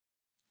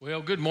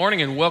Well, good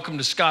morning and welcome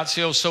to Scotts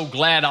Hill. So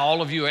glad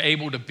all of you are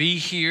able to be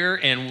here.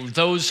 And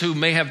those who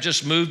may have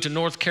just moved to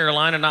North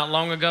Carolina not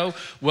long ago,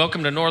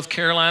 welcome to North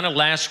Carolina.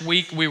 Last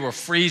week we were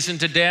freezing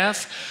to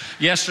death.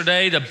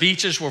 Yesterday the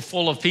beaches were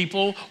full of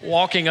people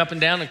walking up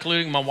and down,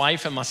 including my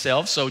wife and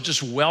myself. So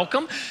just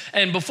welcome.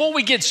 And before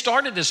we get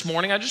started this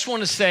morning, I just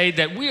want to say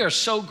that we are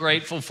so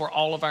grateful for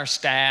all of our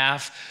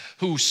staff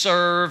who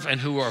serve and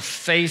who are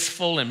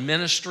faithful in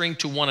ministering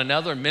to one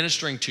another and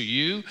ministering to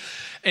you.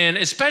 And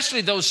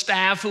especially those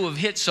staff who have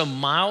hit some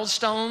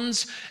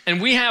milestones. And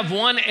we have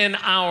one in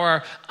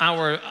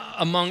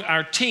among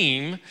our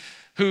team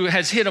who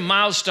has hit a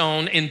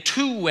milestone in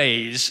two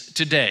ways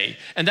today.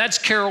 And that's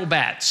Carol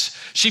Batts.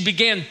 She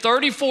began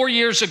 34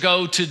 years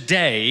ago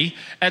today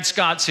at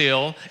Scotts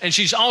Hill, and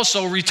she's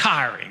also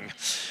retiring.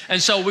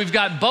 And so we've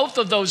got both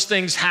of those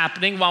things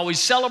happening while we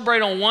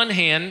celebrate on one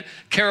hand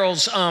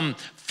Carol's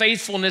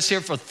faithfulness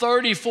here for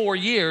 34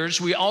 years,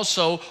 we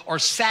also are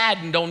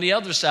saddened on the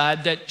other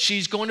side that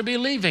she's going to be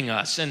leaving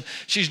us. And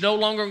she's no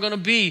longer going to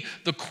be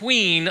the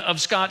queen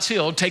of Scotts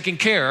Hill, taking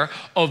care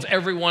of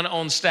everyone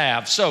on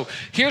staff. So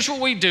here's what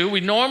we do. We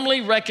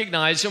normally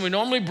recognize them. We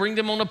normally bring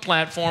them on a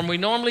platform. We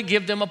normally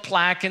give them a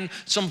plaque and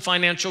some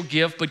financial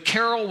gift, but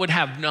Carol would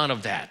have none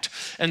of that.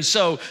 And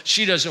so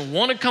she doesn't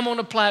want to come on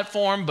a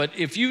platform, but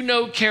if you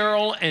know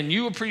Carol and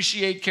you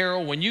appreciate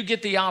Carol, when you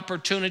get the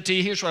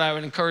opportunity, here's what I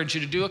would encourage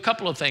you to do. A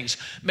couple of things.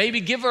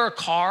 Maybe give her a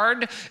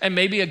card and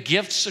maybe a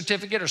gift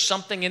certificate or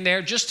something in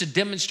there just to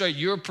demonstrate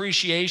your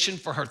appreciation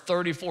for her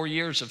 34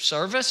 years of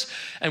service.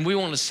 And we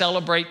want to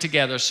celebrate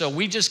together. So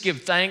we just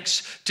give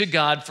thanks to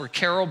God for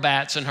Carol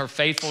Batts and her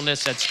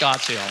faithfulness at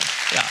Scotts Hill.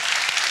 Yeah.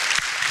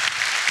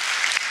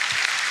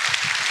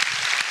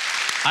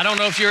 I don't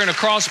know if you're in a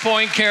Cross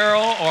Point,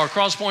 Carol, or a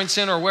Cross Point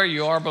Center or where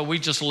you are, but we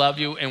just love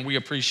you and we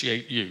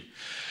appreciate you.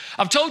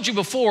 I've told you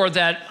before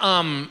that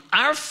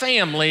our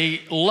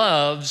family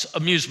loves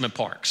amusement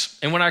parks.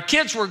 And when our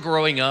kids were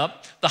growing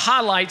up, the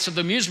highlights of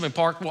the amusement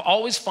park were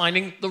always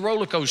finding the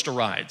roller coaster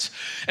rides.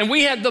 And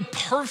we had the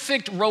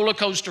perfect roller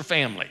coaster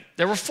family.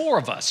 There were four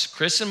of us,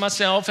 Chris and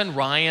myself and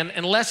Ryan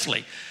and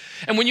Leslie.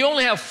 And when you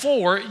only have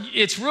four,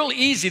 it's real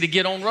easy to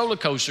get on roller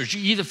coasters.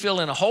 You either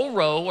fill in a whole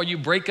row or you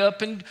break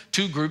up in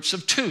two groups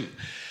of two.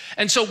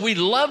 And so we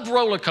loved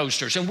roller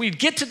coasters, and we'd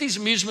get to these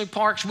amusement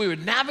parks, we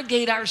would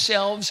navigate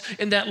ourselves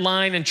in that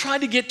line and try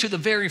to get to the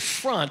very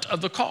front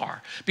of the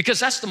car, because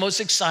that's the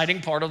most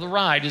exciting part of the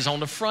ride, is on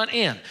the front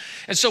end.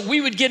 And so we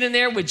would get in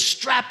there, we'd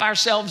strap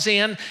ourselves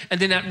in, and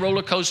then that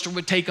roller coaster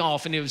would take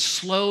off, and it would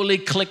slowly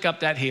click up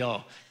that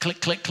hill. Click,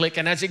 click, click.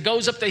 And as it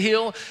goes up the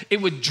hill, it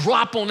would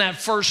drop on that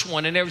first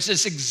one. And there was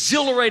this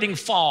exhilarating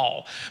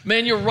fall.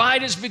 Man, your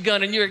ride has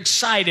begun and you're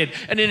excited.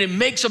 And then it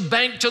makes a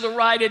bank to the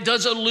right. It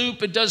does a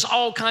loop. It does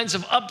all kinds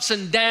of ups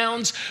and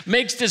downs.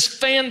 Makes this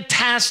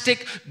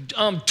fantastic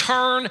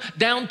turn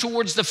down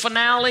towards the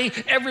finale.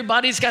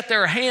 Everybody's got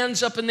their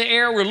hands up in the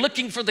air. We're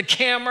looking for the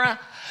camera.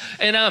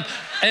 And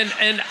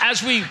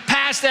as we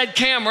pass that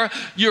camera,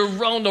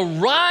 you're on the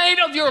ride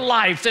of your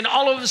life. Then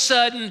all of a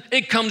sudden,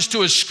 it comes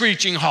to a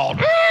screeching halt.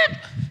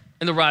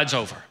 And the ride's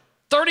over.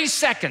 30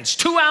 seconds,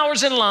 2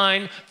 hours in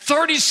line,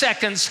 30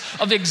 seconds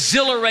of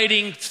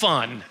exhilarating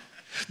fun.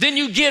 Then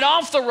you get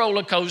off the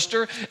roller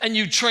coaster and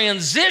you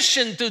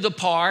transition through the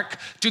park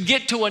to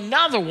get to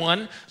another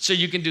one so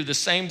you can do the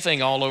same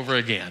thing all over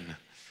again.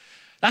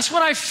 That's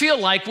what I feel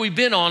like we've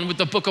been on with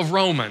the book of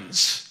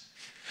Romans.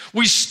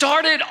 We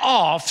started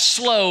off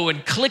slow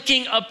and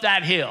clicking up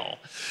that hill.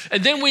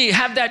 And then we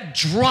have that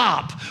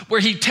drop where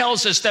he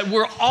tells us that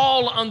we're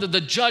all under the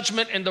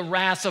judgment and the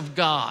wrath of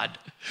God.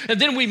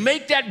 And then we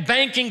make that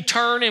banking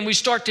turn and we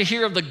start to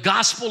hear of the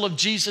gospel of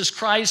Jesus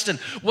Christ and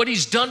what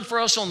he's done for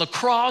us on the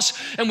cross.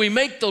 And we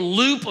make the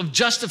loop of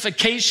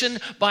justification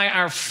by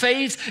our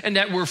faith and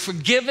that we're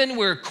forgiven,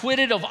 we're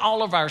acquitted of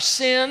all of our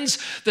sins.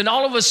 Then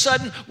all of a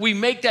sudden we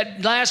make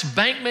that last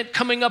bankment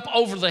coming up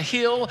over the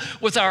hill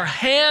with our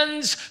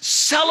hands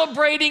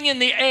celebrating in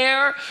the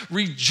air,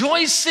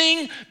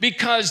 rejoicing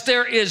because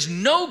there is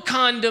no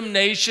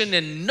condemnation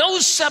and no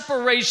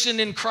separation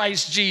in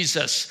Christ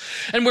Jesus.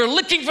 And we're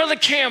looking for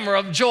the camera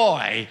of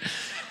joy.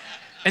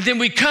 And then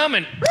we come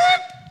and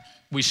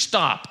we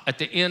stop at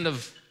the end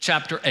of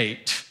chapter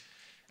 8.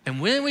 And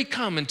when we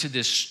come into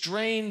this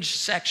strange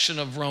section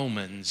of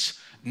Romans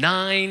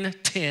 9,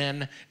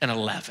 10, and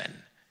 11,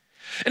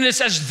 and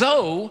it's as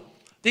though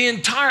the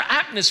entire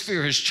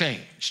atmosphere has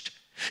changed.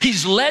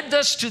 He's led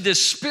us to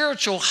this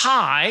spiritual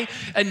high,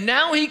 and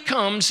now he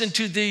comes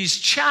into these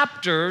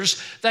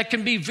chapters that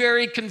can be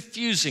very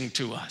confusing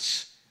to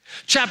us.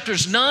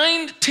 Chapters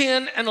 9,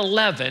 10, and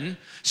 11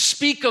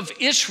 speak of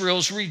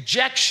Israel's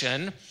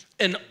rejection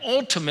and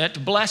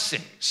ultimate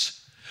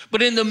blessings.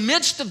 But in the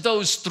midst of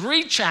those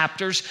three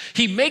chapters,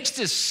 he makes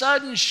this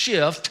sudden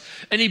shift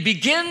and he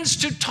begins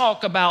to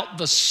talk about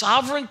the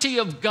sovereignty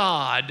of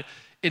God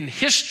in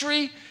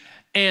history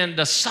and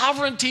the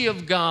sovereignty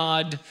of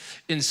God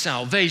in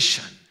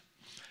salvation.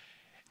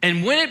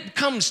 And when it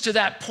comes to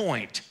that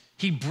point,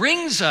 he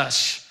brings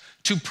us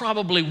to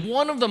probably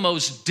one of the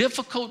most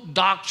difficult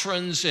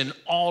doctrines in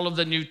all of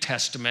the New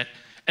Testament,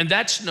 and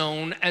that's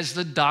known as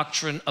the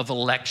doctrine of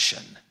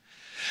election.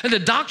 And the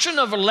doctrine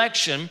of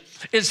election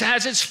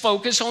has its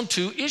focus on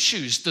two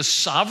issues: the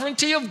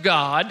sovereignty of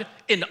God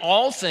in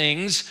all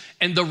things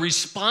and the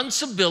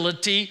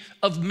responsibility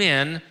of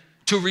men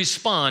to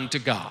respond to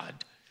God.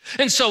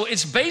 And so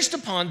it's based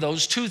upon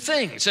those two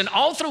things. And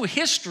all through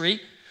history,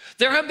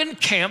 there have been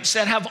camps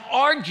that have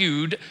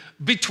argued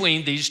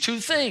between these two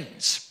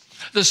things: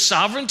 the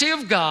sovereignty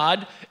of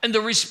God and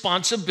the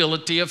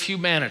responsibility of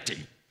humanity.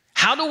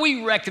 How do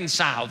we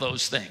reconcile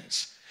those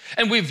things?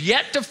 And we've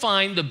yet to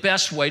find the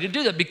best way to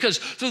do that, because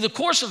through the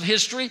course of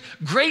history,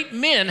 great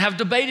men have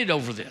debated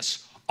over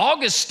this.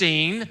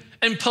 Augustine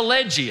and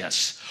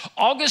Pelagius.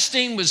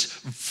 Augustine was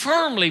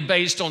firmly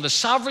based on the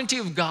sovereignty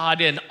of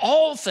God in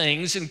all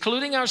things,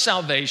 including our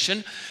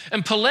salvation.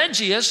 And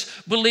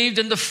Pelagius believed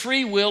in the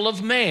free will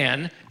of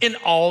man in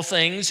all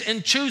things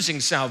and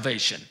choosing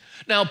salvation.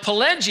 Now,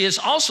 Pelagius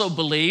also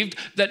believed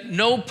that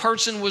no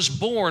person was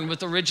born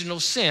with original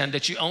sin,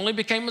 that you only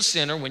became a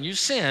sinner when you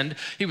sinned.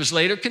 He was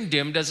later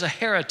condemned as a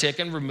heretic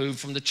and removed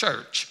from the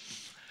church.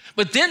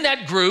 But then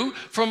that grew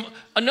from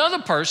another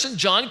person,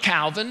 John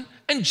Calvin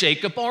and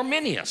Jacob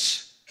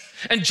Arminius.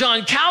 And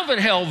John Calvin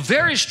held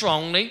very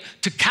strongly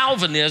to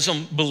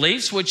Calvinism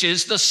beliefs, which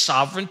is the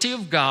sovereignty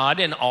of God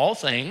in all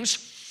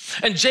things.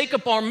 And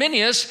Jacob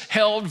Arminius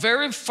held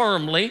very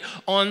firmly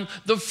on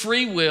the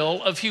free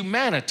will of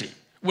humanity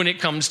when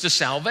it comes to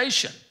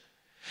salvation.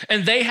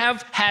 And they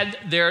have had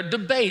their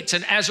debates.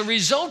 And as a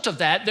result of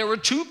that, there were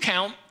two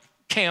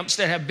camps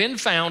that have been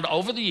found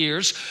over the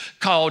years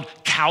called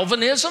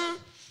Calvinism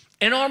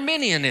and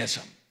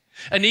Arminianism.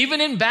 And even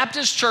in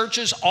Baptist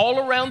churches all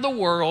around the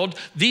world,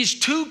 these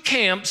two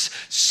camps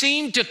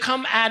seem to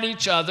come at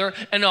each other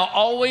and are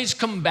always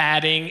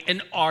combating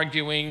and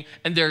arguing,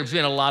 and there has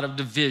been a lot of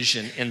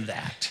division in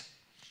that.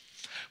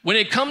 When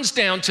it comes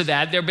down to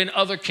that, there have been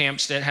other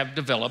camps that have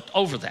developed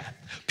over that.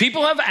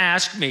 People have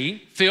asked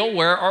me, Phil,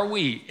 where are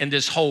we in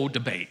this whole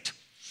debate?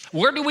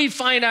 Where do we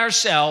find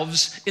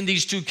ourselves in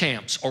these two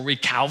camps? Are we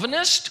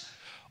Calvinist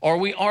or are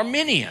we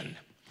Arminian?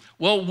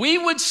 Well, we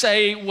would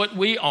say what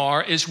we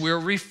are is we're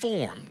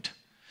Reformed.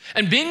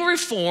 And being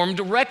Reformed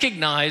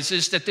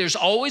recognizes that there's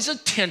always a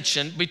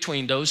tension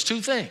between those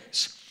two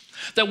things.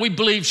 That we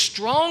believe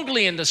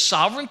strongly in the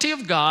sovereignty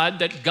of God,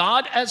 that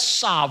God as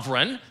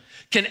sovereign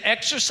can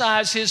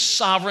exercise his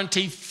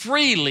sovereignty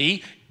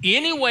freely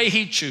any way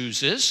he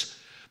chooses,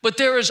 but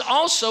there is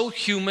also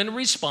human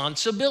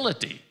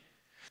responsibility,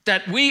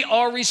 that we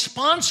are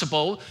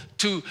responsible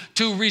to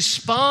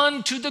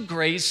respond to the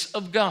grace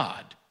of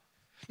God.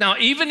 Now,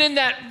 even in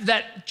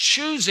that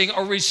choosing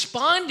or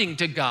responding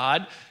to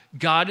God,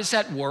 God is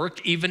at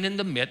work even in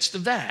the midst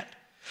of that.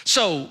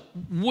 So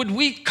would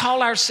we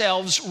call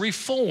ourselves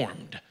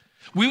Reformed?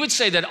 We would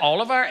say that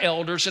all of our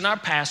elders and our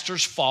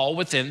pastors fall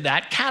within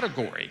that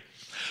category.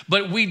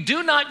 But we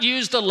do not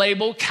use the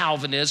label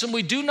Calvinism.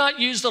 We do not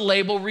use the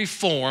label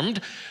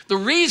Reformed. The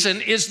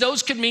reason is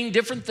those can mean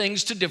different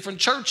things to different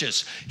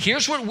churches.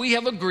 Here's what we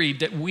have agreed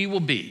that we will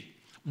be.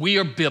 We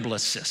are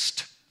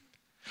biblicist.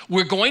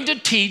 We're going to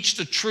teach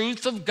the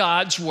truth of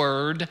God's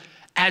word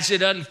as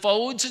it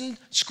unfolds in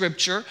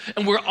Scripture,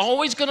 and we're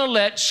always going to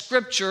let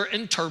Scripture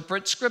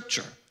interpret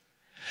Scripture.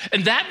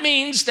 And that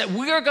means that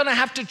we are going to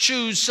have to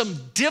choose some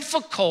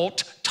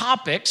difficult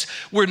topics.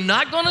 We're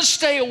not going to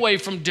stay away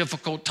from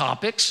difficult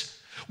topics.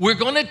 We're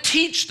going to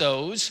teach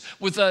those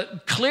with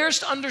the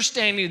clearest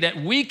understanding that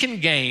we can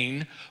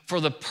gain for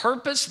the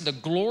purpose and the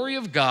glory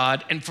of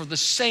God and for the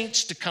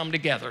saints to come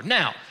together.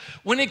 Now,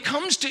 when it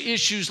comes to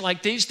issues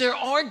like these, there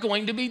are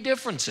going to be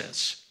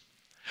differences.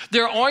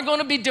 There are going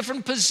to be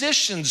different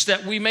positions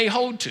that we may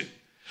hold to.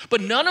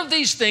 But none of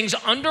these things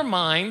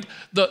undermine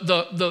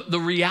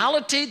the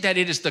reality that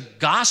it is the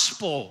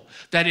gospel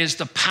that is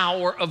the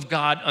power of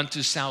God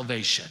unto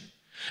salvation.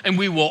 And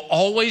we will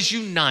always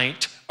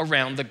unite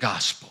around the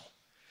gospel.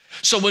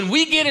 So when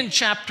we get in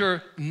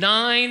chapter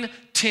 9,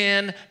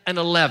 10, and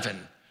 11,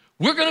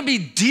 we're going to be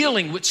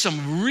dealing with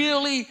some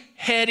really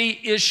heady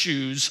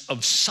issues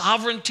of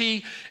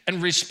sovereignty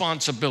and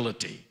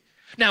responsibility.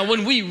 Now,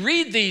 when we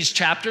read these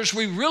chapters,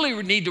 we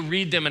really need to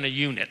read them in a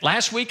unit.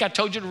 Last week, I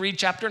told you to read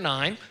chapter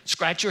 9.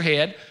 Scratch your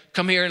head.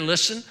 Come here and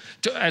listen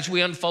as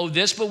we unfold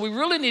this. But we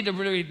really need to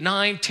read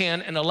 9,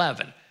 10, and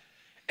 11.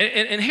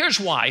 And here's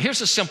why.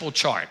 Here's a simple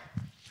chart.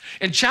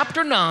 In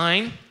chapter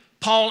 9,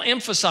 Paul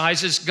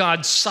emphasizes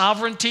God's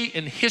sovereignty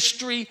in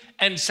history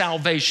and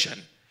salvation.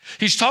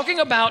 He's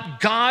talking about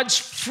God's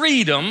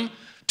freedom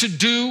to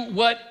do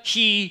what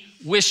he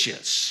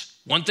wishes.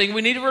 One thing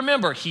we need to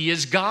remember, he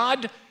is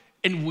God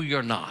and we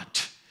are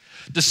not.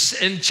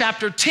 In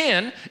chapter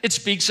 10, it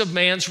speaks of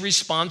man's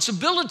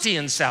responsibility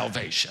in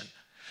salvation.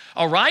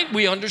 All right,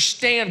 we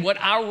understand what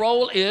our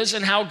role is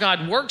and how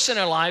God works in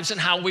our lives and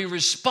how we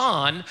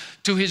respond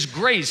to his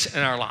grace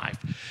in our life.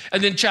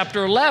 And then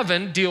chapter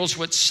 11 deals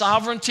with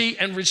sovereignty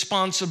and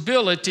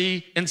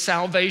responsibility and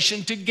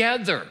salvation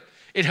together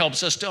It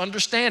helps us to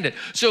understand it.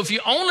 So if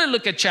you only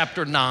look at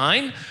chapter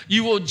 9,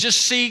 you will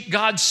just see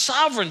God's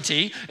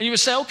sovereignty, and you would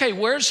say, okay,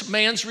 where's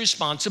man's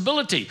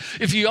responsibility?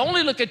 If you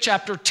only look at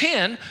chapter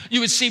 10, you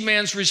would see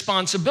man's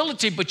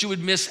responsibility, but you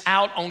would miss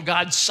out on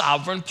God's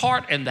sovereign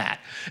part in that.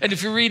 And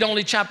if you read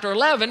only chapter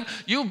 11,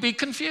 you'll be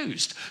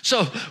confused.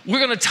 So we're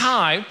going to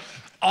tie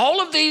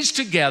all of these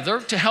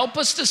together to help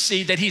us to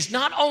see that he's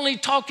not only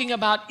talking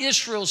about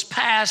Israel's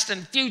past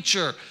and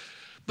future,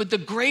 but the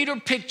greater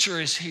picture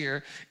is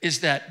here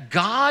is that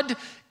God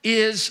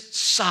is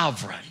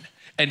sovereign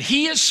and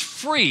he is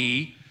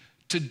free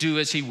to do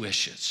as he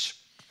wishes.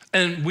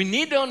 And we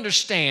need to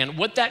understand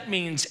what that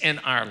means in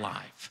our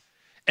life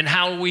and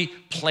how we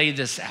play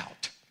this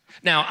out.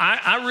 Now,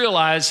 I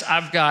realize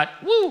I've got,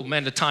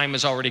 the time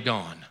is already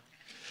gone.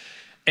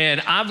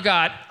 And I've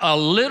got a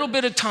little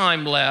bit of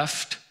time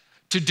left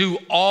to do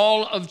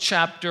all of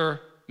chapter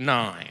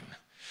 9.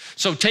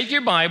 So take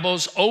your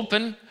Bibles,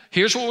 open.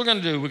 Here's what we're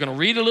going to do. We're going to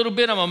read a little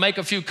bit. I'm going to make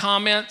a few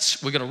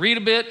comments. We're going to read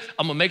a bit.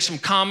 I'm going to make some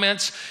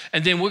comments.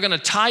 And then we're going to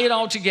tie it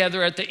all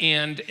together at the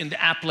end in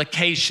the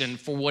application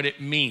for what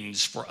it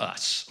means for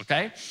us,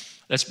 okay?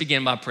 Let's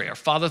begin by prayer.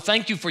 Father,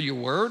 thank you for your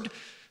word.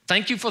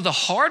 Thank you for the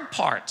hard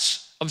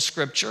parts of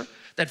Scripture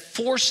that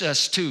force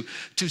us to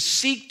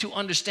seek to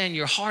understand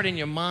your heart and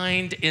your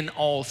mind in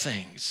all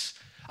things.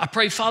 I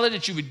pray, Father,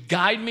 that you would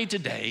guide me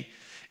today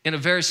in a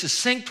very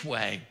succinct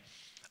way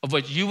of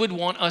what you would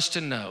want us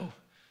to know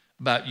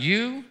about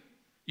you,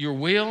 your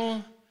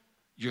will,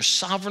 your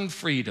sovereign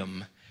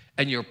freedom,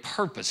 and your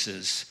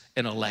purposes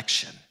in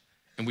election.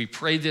 And we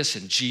pray this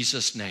in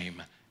Jesus'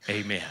 name,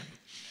 amen.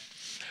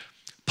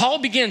 Paul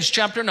begins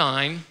chapter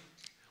 9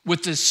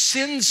 with the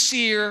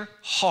sincere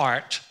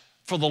heart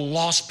for the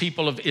lost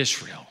people of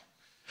Israel.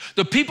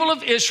 The people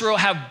of Israel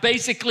have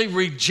basically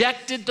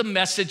rejected the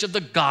message of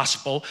the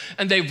gospel,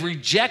 and they've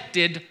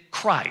rejected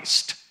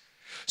Christ.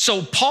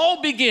 So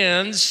Paul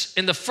begins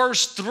in the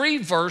first 3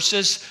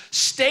 verses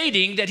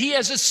stating that he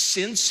has a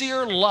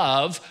sincere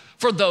love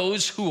for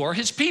those who are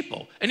his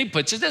people. And he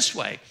puts it this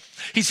way.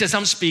 He says,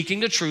 I'm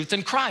speaking the truth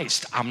in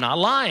Christ. I'm not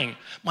lying.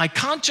 My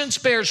conscience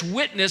bears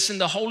witness in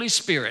the Holy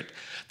Spirit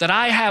that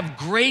I have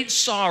great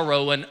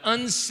sorrow and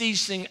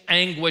unceasing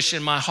anguish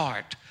in my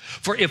heart.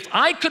 For if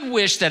I could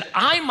wish that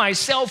I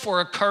myself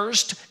were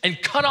accursed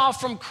and cut off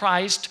from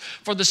Christ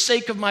for the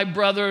sake of my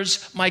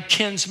brothers, my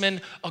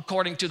kinsmen,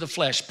 according to the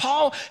flesh.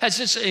 Paul has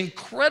this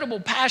incredible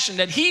passion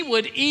that he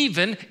would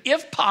even,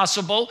 if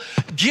possible,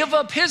 give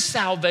up his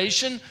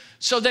salvation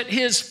so that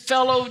his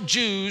fellow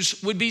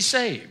Jews would be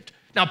saved.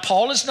 Now,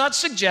 Paul is not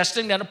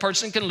suggesting that a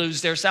person can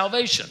lose their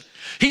salvation.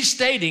 He's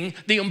stating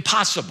the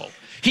impossible.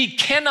 He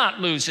cannot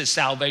lose his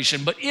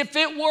salvation, but if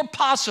it were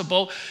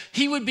possible,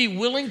 he would be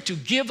willing to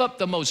give up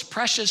the most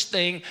precious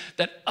thing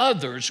that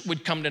others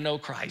would come to know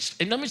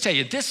Christ. And let me tell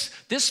you,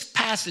 this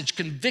passage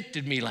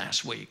convicted me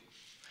last week.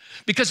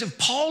 Because if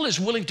Paul is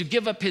willing to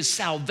give up his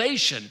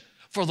salvation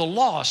for the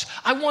lost,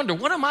 I wonder,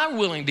 what am I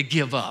willing to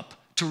give up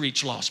to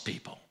reach lost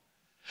people?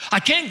 I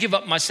can't give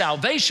up my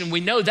salvation.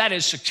 We know that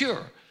is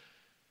secure.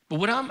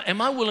 But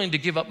am I willing to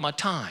give up my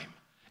time?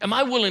 Am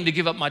I willing to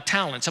give up my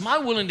talents? Am I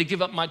willing to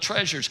give up my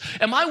treasures?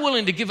 Am I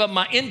willing to give up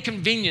my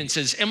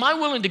inconveniences? Am I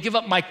willing to give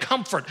up my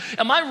comfort?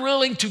 Am I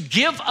willing to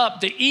give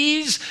up the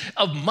ease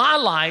of my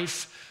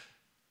life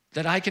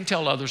that I can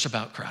tell others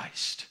about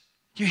Christ?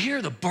 You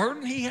hear the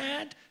burden he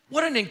had?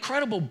 What an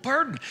incredible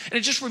burden. And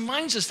it just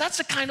reminds us that's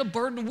the kind of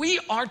burden we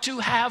are to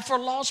have for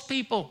lost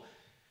people.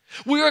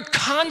 We are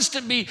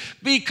constantly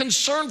be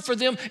concerned for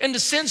them in the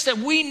sense that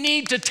we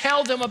need to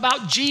tell them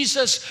about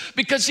Jesus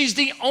because he's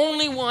the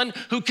only one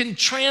who can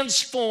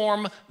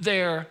transform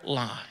their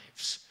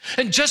lives.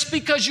 And just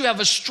because you have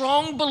a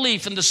strong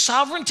belief in the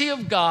sovereignty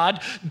of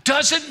God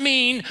doesn't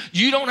mean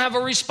you don't have a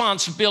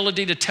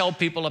responsibility to tell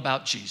people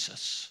about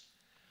Jesus.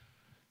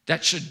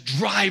 That should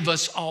drive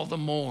us all the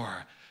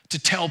more to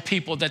tell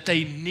people that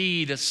they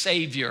need a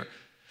Savior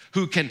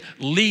who can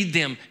lead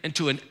them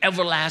into an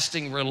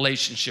everlasting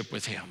relationship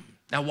with him.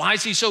 Now, why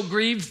is he so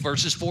grieved?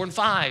 Verses 4 and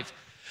 5.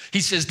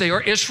 He says they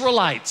are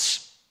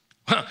Israelites.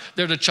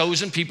 They're the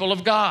chosen people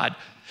of God.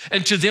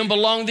 And to them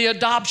belong the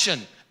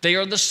adoption. They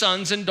are the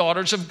sons and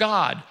daughters of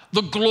God.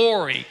 The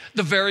glory,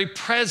 the very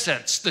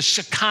presence, the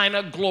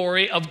Shekinah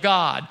glory of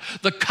God.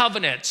 The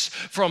covenants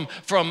from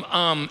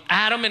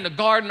Adam in the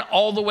garden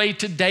all the way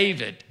to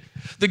David.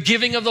 The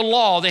giving of the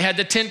law, they had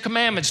the 10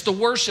 commandments, the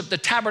worship, the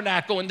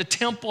tabernacle, and the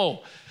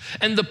temple,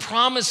 and the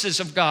promises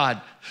of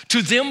God.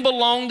 To them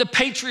belong the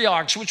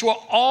patriarchs, which were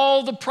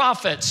all the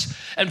prophets,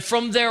 and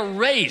from their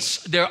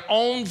race, their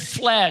own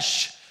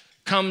flesh,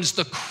 comes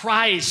the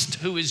Christ,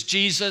 who is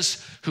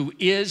Jesus, who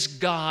is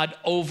God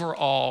over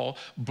all,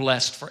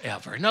 blessed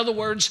forever. In other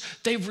words,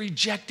 they've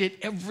rejected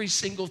every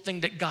single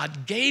thing that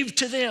God gave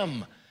to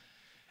them,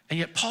 and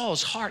yet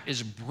Paul's heart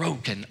is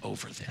broken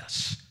over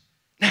this.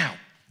 Now,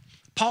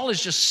 Paul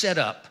has just set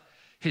up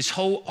his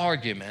whole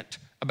argument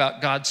about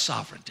God's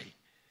sovereignty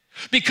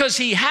because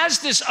he has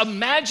this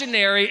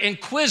imaginary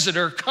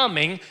inquisitor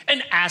coming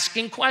and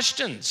asking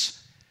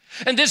questions.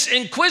 And this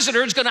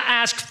inquisitor is going to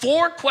ask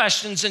 4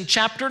 questions in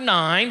chapter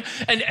 9,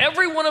 and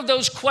every one of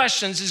those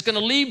questions is going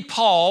to lead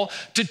Paul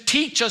to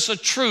teach us a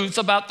truth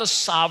about the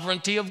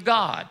sovereignty of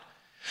God.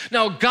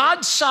 Now,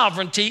 God's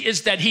sovereignty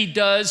is that he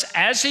does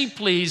as he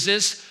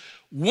pleases,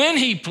 when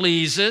he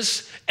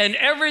pleases, and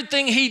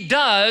everything he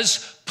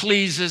does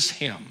pleases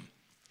him.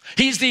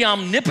 He's the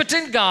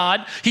omnipotent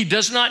God. He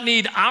does not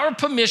need our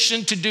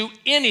permission to do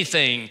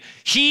anything.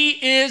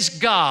 He is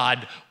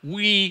God.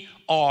 We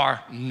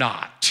are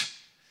not.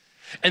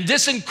 And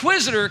this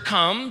inquisitor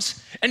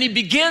comes and he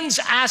begins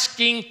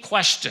asking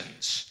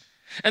questions.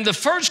 And the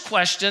first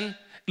question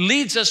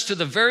leads us to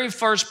the very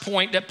first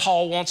point that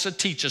Paul wants to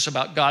teach us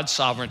about God's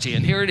sovereignty.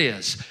 And here it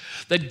is,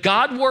 that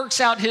God works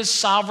out his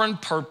sovereign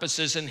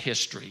purposes in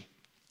history.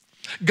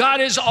 God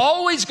is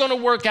always going to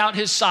work out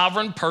his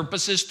sovereign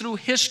purposes through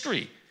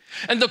history.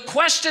 And the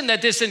question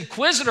that this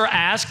inquisitor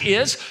asks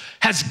is,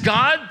 has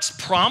God's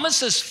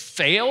promises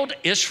failed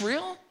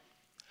Israel?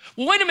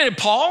 Well, wait a minute,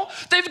 Paul.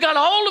 They've got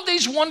all of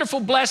these wonderful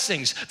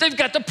blessings. They've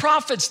got the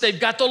prophets. They've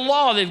got the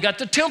law. They've got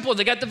the temple.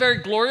 They got the very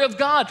glory of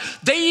God.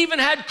 They even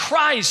had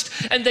Christ,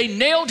 and they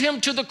nailed him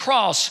to the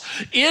cross.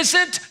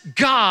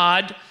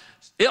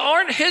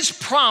 Aren't his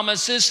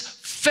promises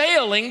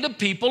failing the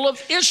people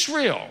of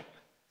Israel?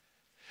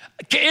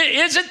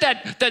 Is it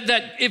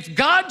that if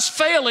God's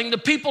failing the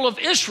people of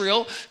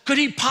Israel, could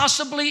he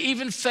possibly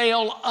even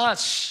fail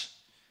us?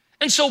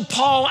 And so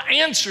Paul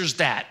answers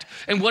that.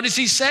 And what does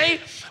he say?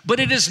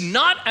 But it is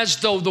not as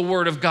though the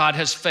word of God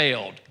has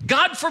failed.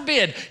 God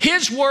forbid,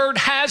 his word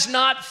has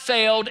not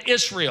failed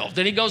Israel.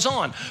 Then he goes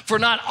on, for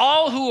not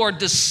all who are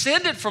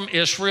descended from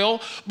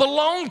Israel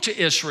belong to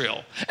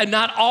Israel, and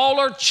not all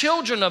are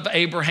children of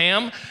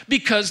Abraham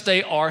because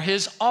they are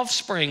his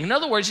offspring. In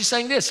other words, he's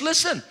saying this,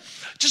 listen,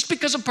 just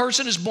because a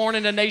person is born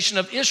in a nation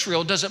of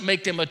Israel doesn't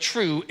make them a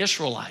true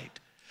Israelite.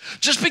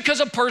 Just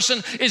because a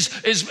person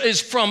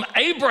is from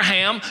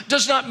Abraham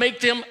does not make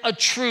them a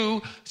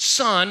true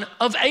son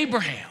of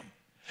Abraham.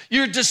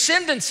 Your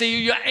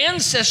descendancy, your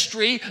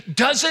ancestry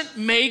doesn't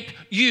make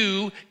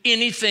you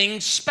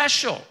anything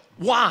special.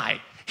 Why?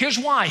 Here's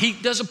why. He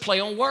does a play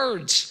on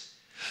words.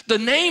 The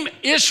name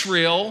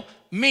Israel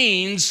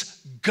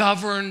means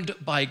governed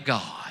by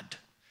God.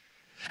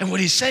 And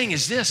what he's saying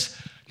is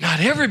this, not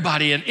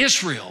everybody in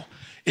Israel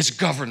is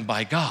governed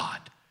by God.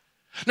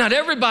 Not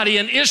everybody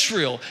in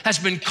Israel has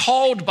been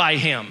called by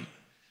him,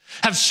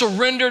 have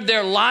surrendered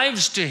their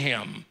lives to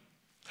him,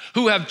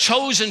 who have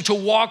chosen to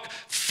walk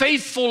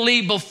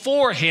faithfully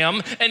before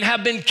him and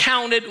have been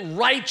counted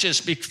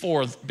righteous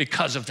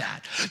because of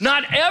that.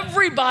 Not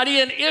everybody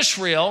in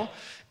Israel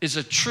is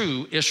a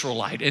true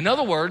Israelite. In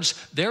other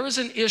words, there is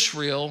an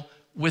Israel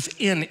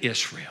within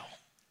Israel.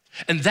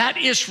 And that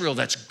Israel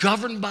that's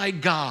governed by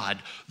God,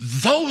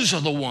 those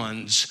are the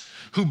ones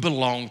who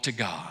belong to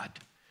God.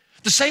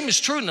 The same is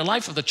true in the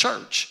life of the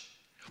church.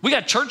 We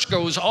got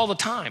churchgoers all the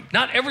time.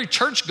 Not every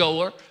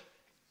churchgoer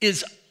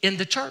is in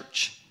the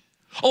church.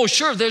 Oh,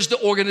 sure, there's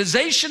the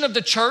organization of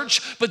the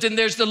church, but then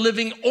there's the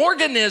living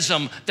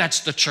organism that's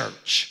the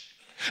church.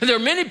 And there are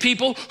many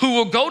people who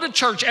will go to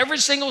church every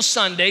single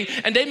Sunday,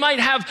 and they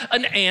might have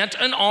an aunt,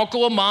 an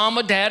uncle, a mom,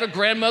 a dad, a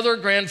grandmother, a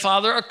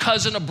grandfather, a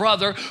cousin, a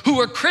brother who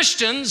are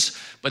Christians,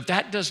 but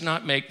that does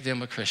not make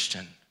them a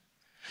Christian.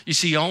 You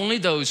see, only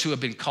those who have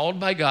been called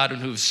by God and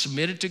who have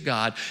submitted to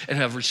God and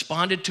have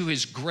responded to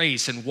his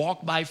grace and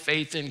walked by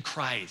faith in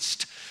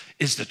Christ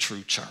is the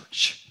true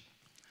church.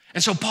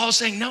 And so Paul's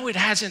saying, no, it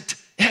hasn't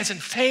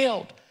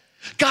failed.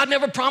 God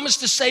never promised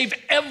to save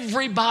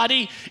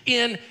everybody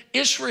in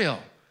Israel.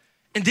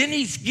 And then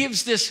he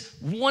gives this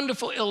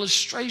wonderful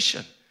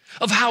illustration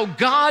of how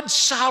God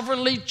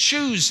sovereignly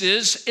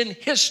chooses in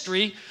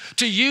history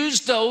to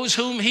use those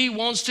whom he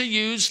wants to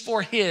use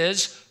for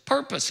his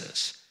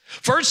purposes.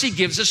 First, he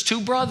gives us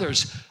 2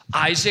 brothers,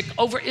 Isaac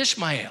over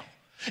Ishmael.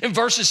 In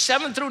verses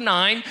 7 through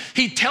 9,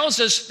 he tells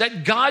us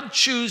that God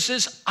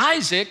chooses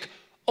Isaac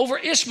over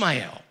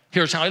Ishmael.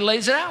 Here's how he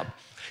lays it out.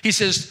 He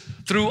says,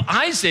 through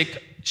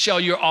Isaac shall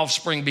your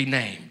offspring be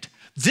named.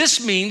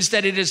 This means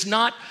that it is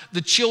not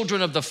the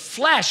children of the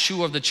flesh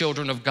who are the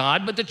children of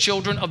God, but the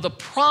children of the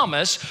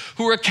promise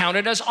who are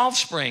counted as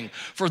offspring.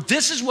 For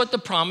this is what the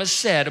promise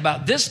said,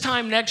 about this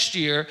time next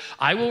year,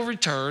 I will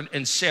return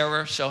and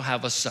Sarah shall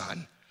have a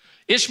son.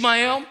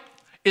 Ishmael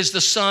is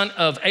the son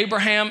of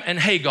Abraham and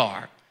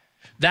Hagar.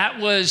 That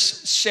was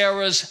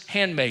Sarah's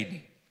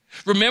handmaiden.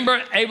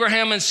 Remember,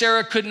 Abraham and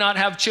Sarah could not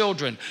have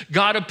children.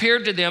 God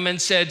appeared to them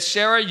and said,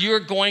 Sarah,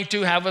 you're going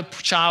to have a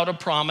child of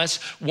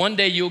promise. One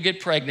day you'll get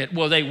pregnant.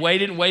 Well, they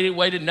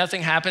waited,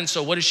 nothing happened.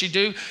 So what did she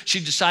do? She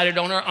decided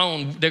on her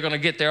own, they're going to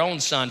get their own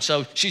son.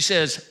 So she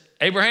says,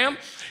 Abraham,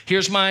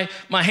 here's my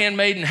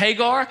handmaiden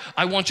Hagar.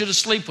 I want you to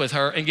sleep with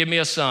her and give me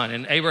a son.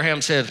 And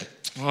Abraham said,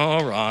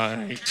 all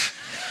right.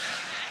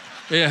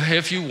 Yeah,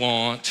 if you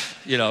want,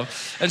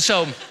 And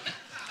so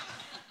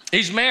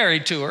he's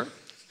married to her,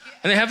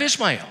 and they have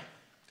Ishmael.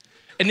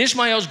 And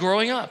Ishmael's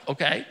growing up,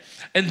 okay?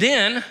 And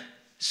then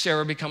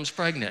Sarah becomes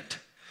pregnant,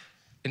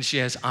 and she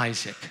has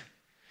Isaac.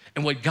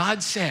 And what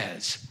God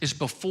says is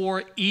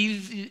before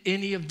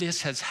any of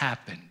this has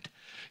happened,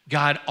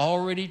 God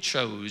already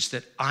chose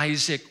that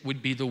Isaac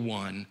would be the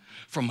one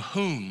from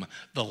whom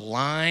the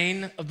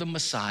line of the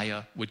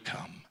Messiah would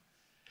come.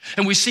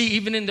 And we see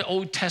even in the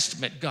Old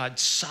Testament, God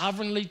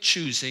sovereignly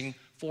choosing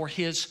for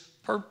his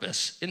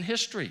purpose in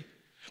history.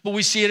 But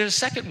we see it in a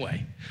second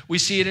way. We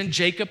see it in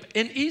Jacob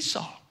and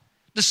Esau.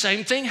 The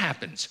same thing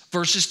happens,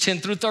 verses 10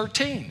 through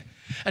 13.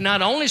 And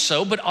not only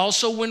so, but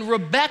also when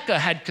Rebekah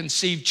had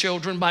conceived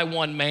children by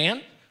one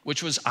man,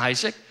 which was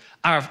Isaac,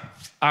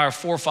 our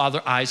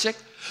forefather Isaac,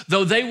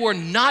 though they were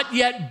not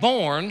yet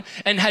born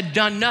and had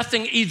done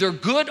nothing either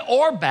good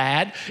or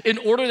bad, in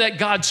order that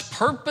God's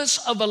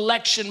purpose of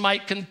election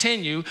might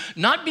continue,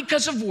 not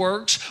because of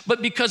works,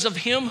 but because of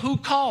him who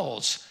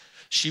calls.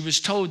 She was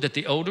told that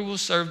the older will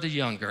serve the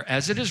younger.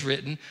 As it is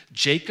written,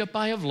 Jacob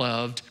I have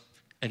loved,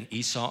 and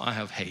Esau I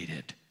have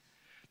hated.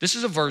 This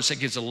is a verse that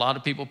gives a lot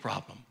of people a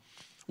problem.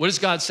 What is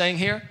God saying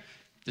here?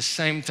 The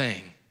same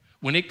thing.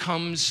 When it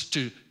comes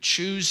to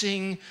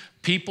choosing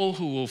people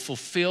who will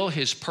fulfill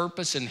his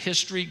purpose in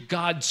history,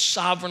 God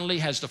sovereignly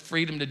has the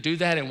freedom to do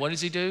that. And what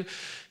does he do?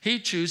 He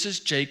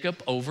chooses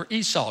Jacob over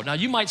Esau. Now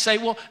you might say,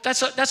 well,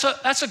 that's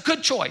a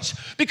good choice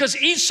because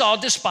Esau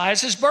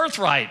despised his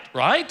birthright,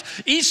 right?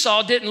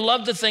 Esau didn't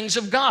love the things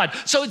of God.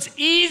 So it's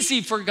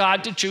easy for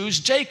God to choose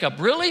Jacob.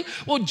 Really?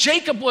 Well,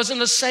 Jacob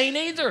wasn't a saint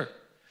either.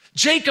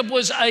 Jacob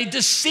was a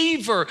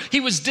deceiver. He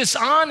was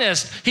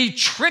dishonest. He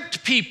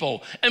tricked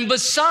people. And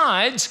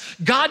besides,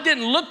 God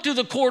didn't look through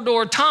the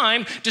corridor of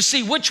time to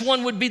see which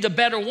one would be the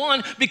better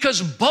one because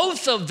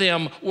both of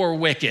them were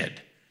wicked.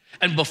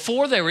 And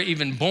before they were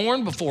even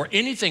born, before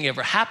anything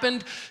ever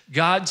happened,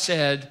 God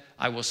said,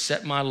 I will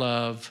set my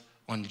love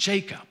on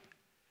Jacob.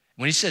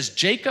 When he says,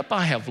 Jacob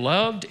I have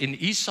loved and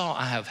Esau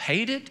I have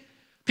hated,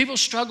 people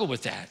struggle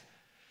with that.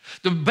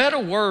 The better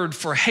word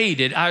for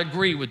hated, I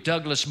agree with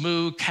Douglas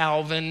Moo,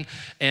 Calvin,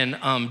 and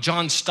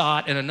John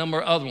Stott, and a number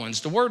of other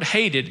ones. The word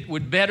hated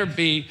would better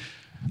be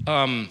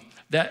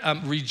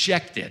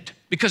rejected,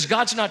 because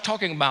God's not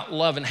talking about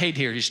love and hate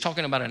here. He's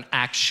talking about an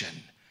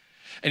action.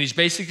 And he's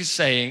basically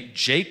saying,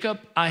 Jacob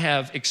I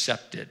have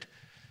accepted,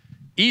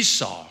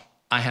 Esau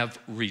I have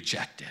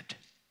rejected.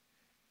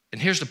 And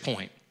here's the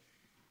point.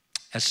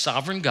 As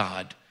sovereign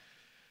God,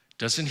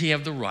 doesn't he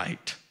have the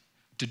right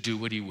to do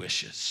what he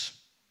wishes?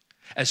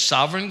 As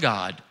sovereign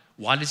God,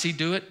 why does he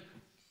do it?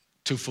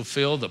 To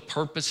fulfill the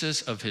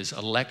purposes of his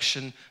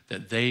election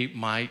that they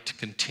might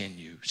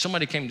continue.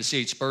 Somebody came to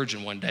see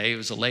Spurgeon one day. It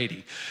was a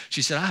lady.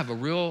 She said, I have a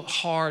real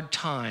hard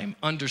time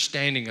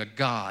understanding a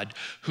God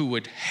who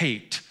would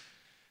hate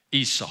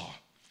Esau.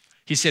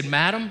 He said,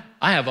 Madam,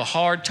 I have a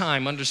hard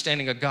time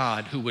understanding a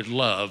God who would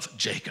love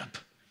Jacob.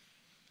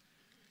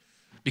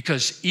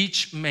 Because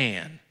each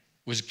man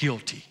was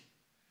guilty.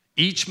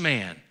 Each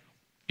man,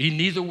 he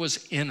neither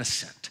was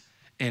innocent.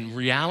 In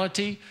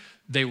reality,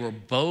 they were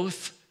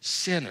both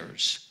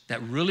sinners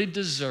that really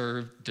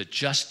deserved the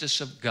justice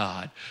of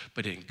God.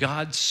 But in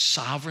God's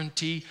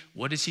sovereignty,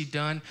 what has he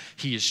done?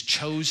 He has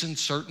chosen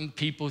certain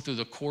people through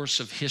the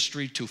course of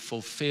history to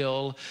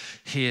fulfill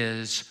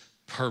his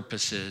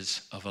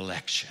purposes of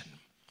election.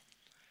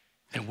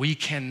 And we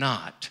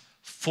cannot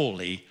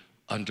fully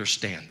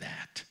understand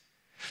that.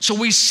 So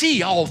we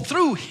see all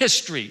through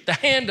history the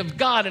hand of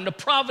God and the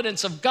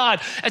providence of God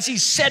as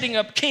he's setting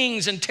up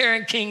kings and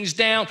tearing kings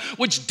down,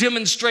 which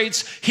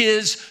demonstrates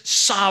his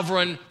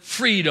sovereign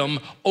freedom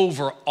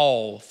over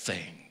all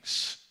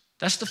things.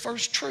 That's the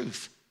first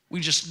truth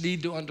we just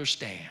need to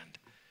understand.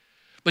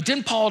 But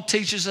then Paul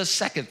teaches us a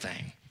second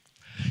thing.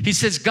 He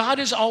says God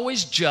is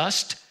always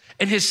just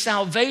and his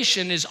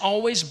salvation is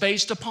always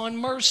based upon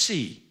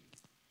mercy.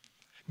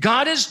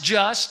 God is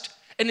just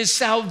and his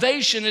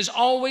salvation is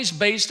always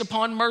based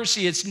upon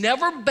mercy. It's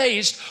never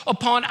based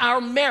upon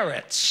our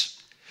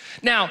merits.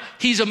 Now,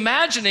 he's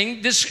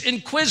imagining this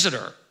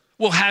inquisitor.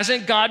 Well,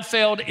 hasn't God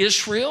failed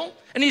Israel?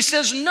 And he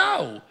says,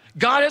 no.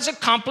 God has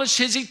accomplished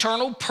his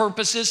eternal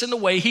purposes in the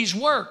way he's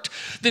worked.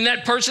 Then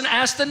that person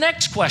asks the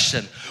next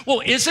question.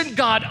 Well, isn't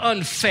God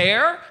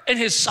unfair in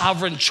his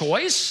sovereign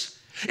choice?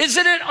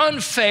 Isn't it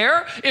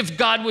unfair if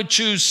God would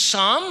choose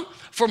some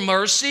for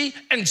mercy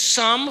and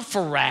some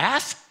for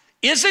wrath?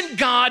 Isn't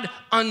God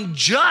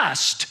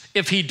unjust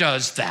if he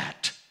does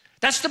that?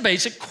 That's the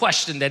basic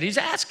question that he's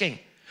asking.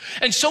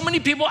 And so many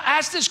people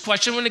ask this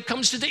question when it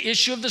comes to the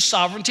issue of the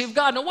sovereignty of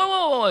God. Now,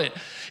 wait.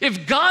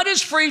 If God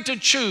is free to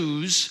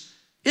choose,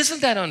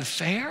 isn't that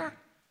unfair?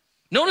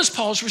 Notice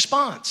Paul's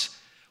response.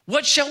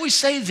 What shall we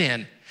say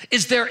then?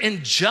 Is there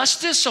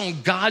injustice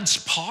on God's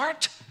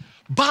part?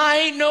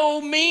 By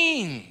no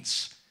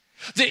means.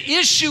 The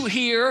issue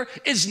here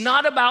is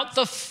not about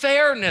the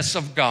fairness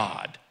of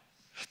God.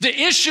 The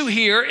issue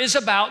here is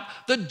about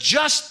the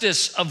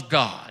justice of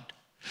God.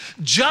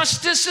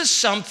 Justice is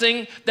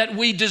something that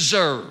we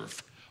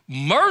deserve.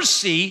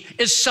 Mercy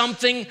is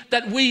something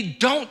that we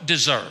don't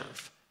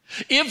deserve.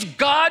 If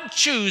God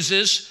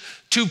chooses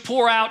to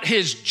pour out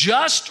his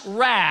just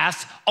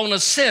wrath on a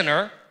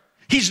sinner,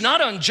 he's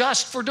not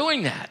unjust for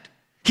doing that.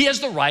 He has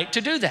the right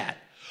to do that.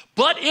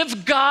 But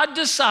if God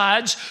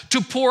decides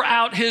to pour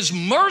out his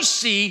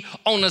mercy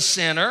on a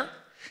sinner,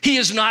 he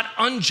is not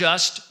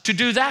unjust to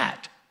do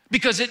that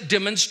because it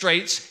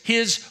demonstrates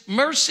his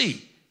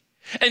mercy.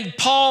 And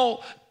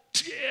Paul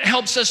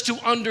helps us to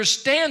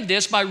understand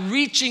this by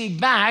reaching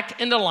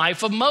back in the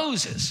life of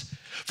Moses.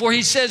 For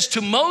he says,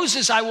 to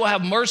Moses, I will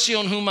have mercy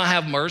on whom I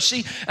have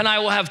mercy, and I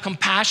will have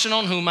compassion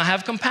on whom I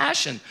have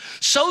compassion.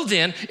 So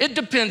then, it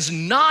depends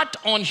not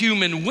on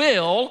human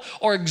will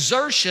or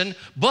exertion,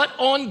 but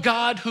on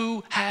God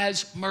who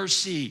has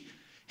mercy.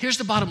 Here's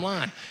the bottom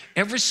line.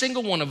 Every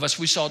single one of us,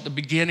 we saw at the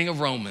beginning of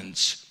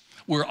Romans,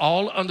 we're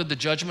all under the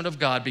judgment of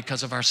God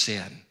because of our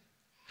sin.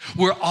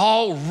 We're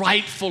all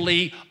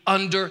rightfully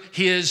under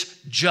his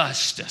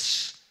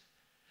justice.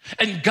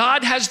 And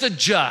God has the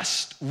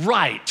just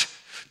right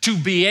to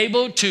be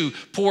able to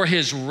pour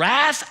his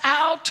wrath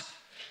out,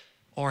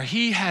 or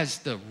he has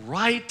the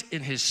right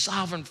in his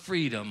sovereign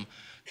freedom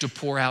to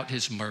pour out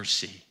his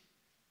mercy.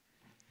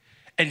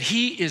 And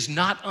he is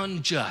not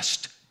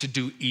unjust to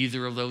do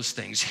either of those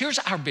things. Here's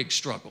our big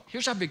struggle.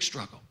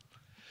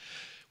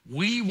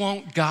 We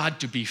want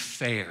God to be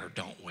fair,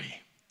 don't we?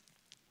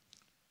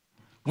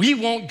 We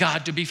want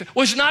God to be fair.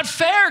 Well, it's not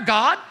fair,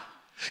 God.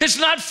 It's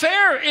not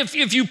fair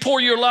if you pour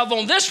your love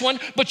on this one,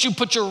 but you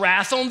put your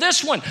wrath on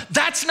this one.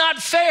 That's not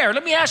fair.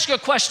 Let me ask you a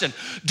question.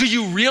 Do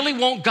you really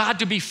want God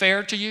to be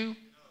fair to you?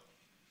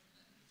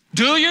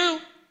 Do you?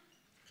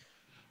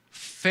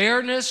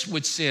 Fairness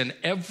would send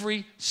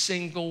every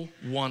single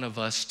one of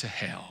us to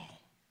hell.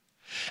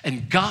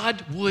 And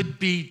God would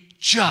be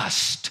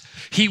just.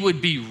 He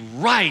would be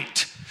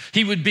right.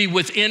 He would be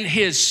within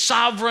his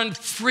sovereign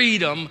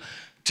freedom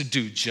to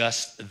do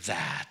just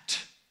that.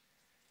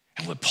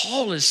 And what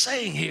Paul is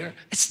saying here,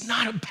 it's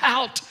not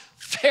about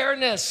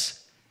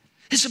fairness.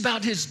 It's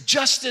about his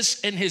justice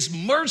and his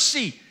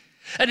mercy.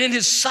 And in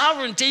his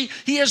sovereignty,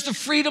 he has the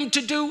freedom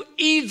to do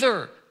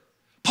either.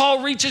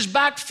 Paul reaches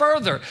back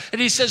further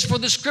and he says, for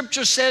the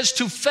scripture says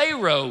to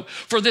Pharaoh,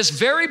 for this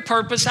very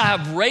purpose I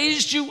have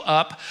raised you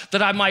up,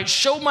 that I might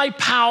show my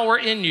power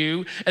in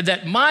you, and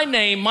that my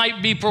name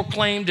might be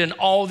proclaimed in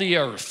all the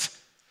earth.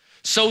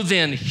 So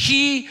then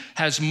he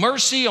has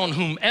mercy on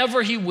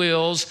whomever he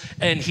wills,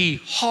 and he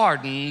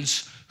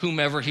hardens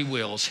whomever he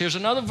wills. Here's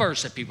another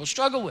verse that people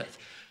struggle with.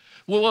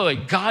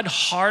 Wait, God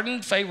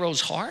hardened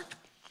Pharaoh's heart?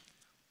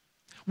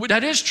 Well,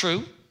 that is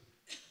true.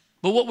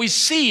 But what we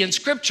see in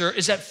scripture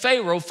is that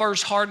Pharaoh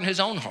first hardened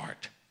his own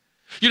heart.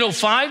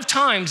 5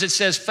 times it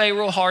says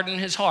Pharaoh hardened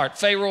his heart.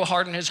 Pharaoh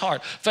hardened his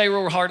heart.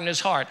 Pharaoh hardened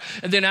his heart.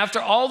 And then after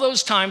all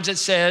those times it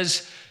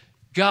says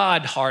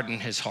God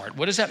hardened his heart.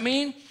 What does that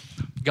mean?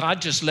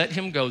 God just let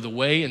him go the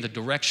way and the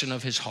direction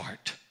of his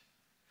heart.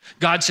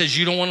 God says,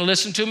 you don't want to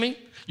listen to me?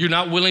 You're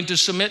not willing to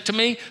submit to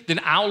me? Then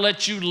I'll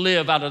let you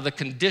live out of the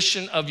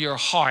condition of your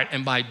heart.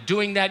 And by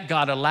doing that,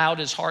 God allowed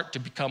his heart to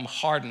become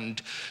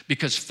hardened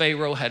because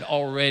Pharaoh had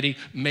already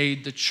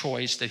made the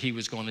choice that he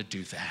was going to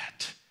do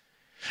that.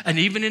 And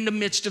even in the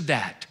midst of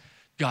that,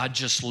 God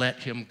just let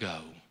him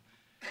go.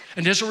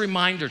 And there's a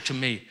reminder to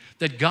me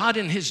that God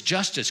in his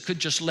justice could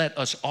just let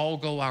us all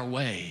go our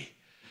way.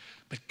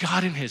 But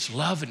God in his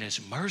love and his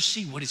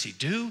mercy, what does he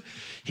do?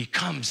 He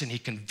comes and he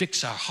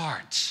convicts our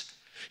hearts.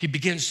 He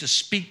begins to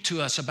speak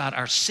to us about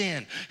our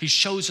sin. He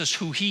shows us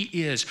who he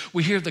is.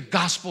 We hear the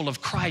gospel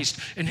of Christ,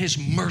 and his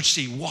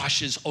mercy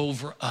washes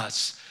over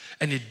us,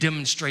 and it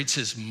demonstrates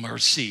his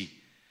mercy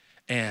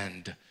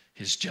and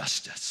his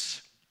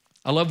justice.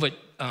 I love what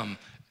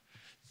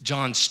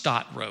John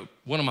Stott wrote,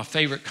 one of my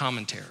favorite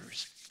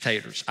commentators.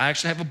 I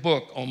actually have a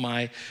book on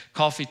my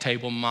coffee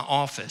table in my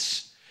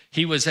office.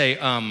 He was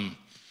an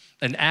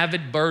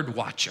avid bird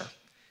watcher.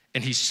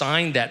 And he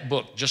signed that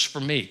book just for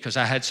me because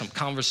I had some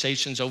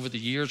conversations over the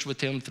years with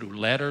him through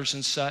letters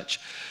and such.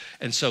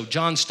 And so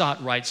John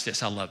Stott writes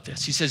this. I love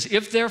this. He says,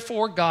 if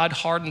therefore God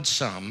hardened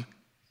some,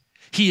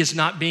 he is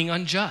not being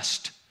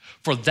unjust,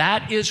 for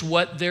that is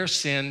what their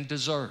sin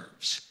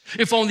deserves.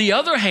 If on the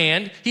other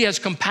hand, he has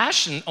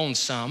compassion on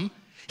some,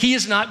 he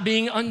is not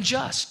being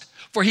unjust,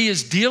 for he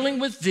is dealing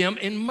with them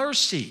in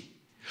mercy.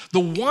 The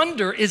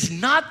wonder is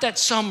not that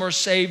some are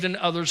saved and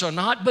others are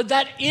not, but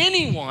that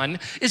anyone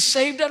is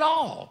saved at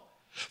all.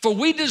 For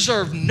we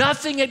deserve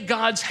nothing at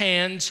God's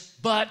hands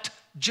but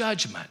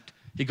judgment.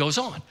 He goes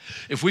on.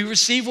 If we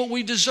receive what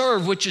we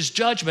deserve, which is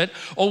judgment,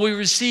 or we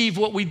receive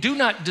what we do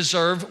not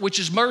deserve, which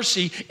is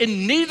mercy,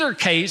 in neither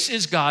case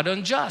is God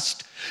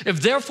unjust.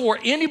 If therefore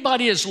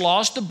anybody is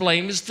lost, the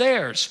blame is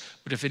theirs.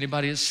 But if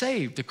anybody is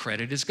saved, the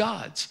credit is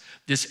God's.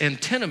 This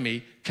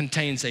antinomy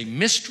contains a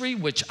mystery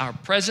which our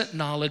present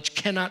knowledge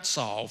cannot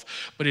solve,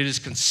 but it is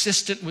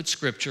consistent with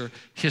Scripture,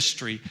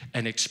 history,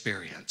 and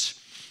experience.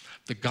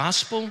 The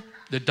gospel,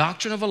 the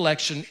doctrine of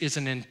election, is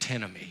an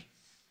antinomy.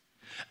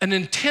 An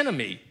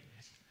antinomy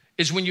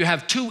is when you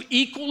have two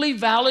equally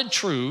valid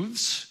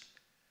truths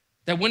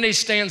that when they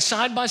stand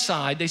side by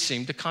side, they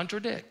seem to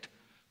contradict.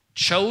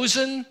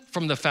 Chosen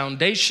from the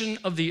foundation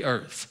of the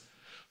earth,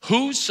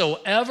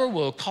 whosoever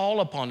will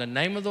call upon the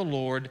name of the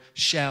Lord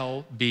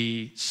shall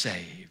be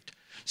saved.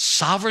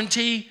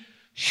 Sovereignty,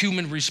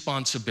 human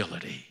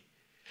responsibility.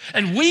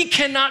 And we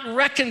cannot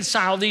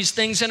reconcile these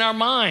things in our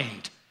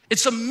mind.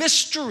 It's a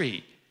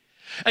mystery.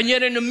 And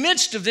yet in the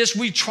midst of this,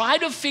 we try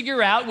to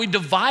figure out, we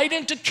divide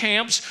into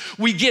camps,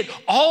 we get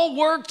all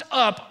worked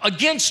up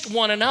against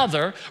one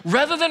another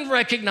rather than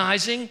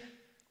recognizing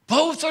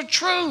both are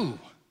true.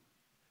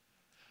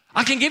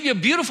 I can give you a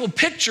beautiful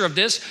picture of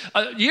this.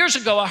 Years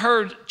ago, I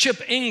heard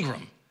Chip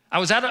Ingram. I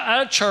was at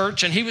a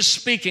church, and he was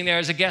speaking there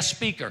as a guest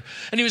speaker.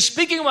 And he was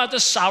speaking about the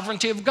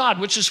sovereignty of God,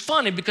 which is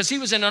funny because he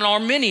was in an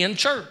Arminian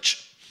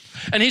church.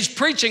 And he's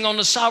preaching on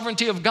the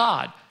sovereignty of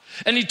God.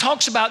 And he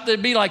talks about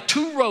there'd be like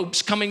two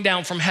ropes coming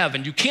down from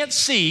heaven. You can't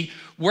see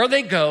where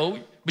they go,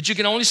 but you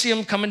can only see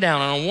them coming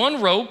down. And on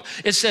one rope,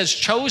 it says,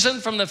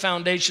 chosen from the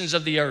foundations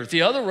of the earth.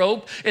 The other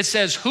rope, it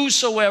says,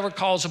 whosoever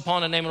calls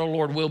upon the name of the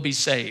Lord will be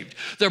saved.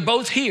 They're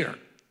both here.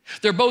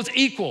 They're both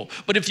equal.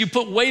 But if you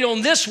put weight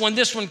on this one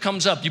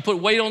comes up. You put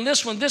weight on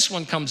this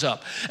one comes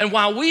up. And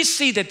while we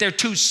see that they're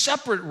two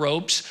separate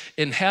ropes,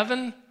 in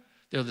heaven,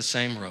 they're the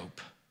same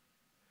rope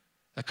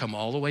that come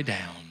all the way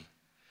down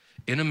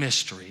in a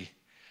mystery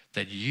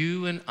that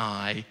you and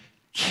I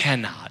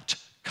cannot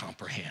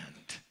comprehend.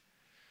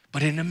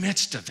 But in the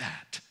midst of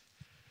that,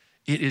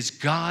 it is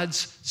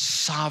God's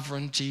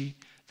sovereignty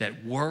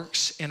that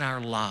works in our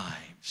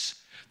lives,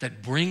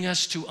 that bring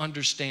us to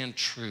understand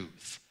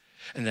truth,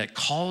 and that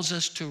calls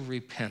us to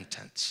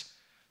repentance,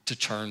 to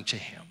turn to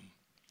Him.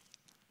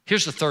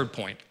 Here's the third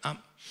point.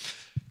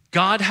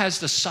 God has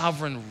the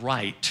sovereign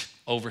right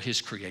over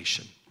His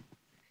creation.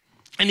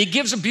 And He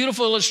gives a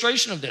beautiful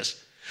illustration of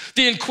this.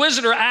 The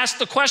inquisitor asked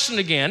the question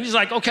again. He's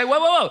like, okay,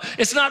 whoa.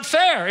 It's not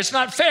fair. It's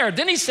not fair.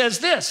 Then he says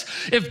this,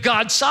 if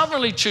God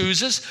sovereignly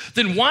chooses,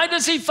 then why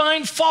does He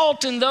find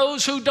fault in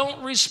those who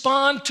don't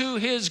respond to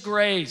His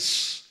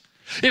grace?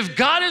 If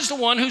God is the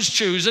one who's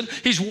chosen,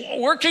 He's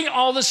working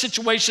all the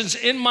situations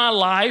in my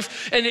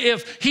life, and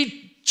if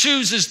He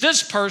chooses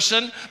this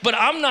person, but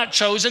I'm not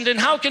chosen, then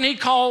how can He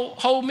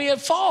hold me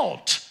at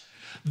fault?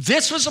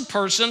 This was a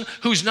person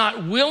who's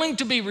not willing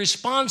to be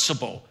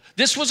responsible.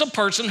 This was a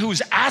person who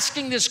was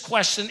asking this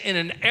question in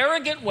an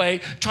arrogant way,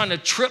 trying to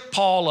trip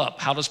Paul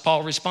up. How does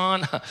Paul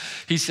respond?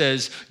 He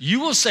says, you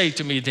will say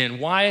to me then,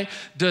 why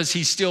does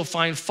he still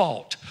find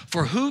fault?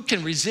 For who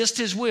can resist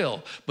his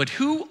will? But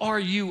who are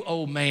you,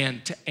 O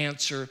man, to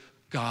answer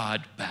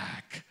God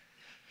back?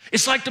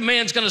 It's like the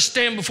man's going to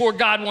stand before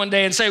God one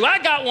day and say, well, I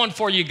got one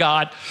for you,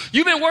 God.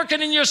 You've been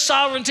working in your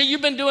sovereignty.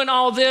 You've been doing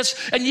all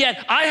this, and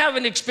yet I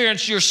haven't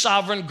experienced your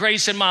sovereign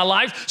grace in my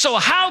life. So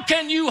how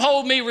can you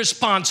hold me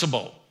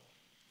responsible?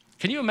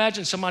 Can you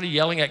imagine somebody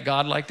yelling at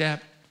God like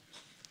that?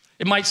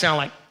 It might sound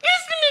like,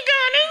 listen to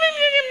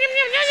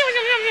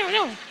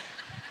God.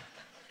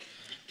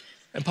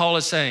 And Paul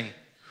is saying,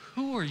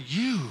 who are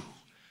you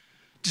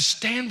to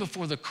stand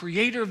before the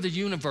creator of the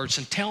universe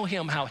and tell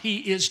him how he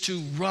is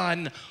to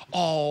run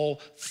all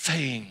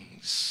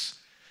things?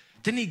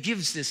 Then he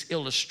gives this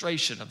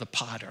illustration of the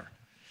potter.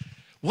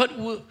 What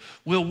will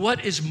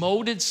what is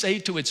molded say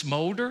to its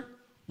molder?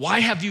 Why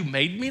have you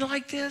made me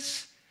like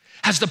this?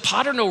 Has the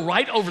potter no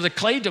right over the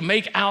clay to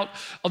make out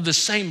of the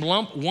same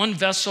lump one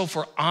vessel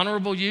for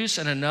honorable use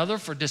and another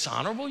for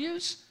dishonorable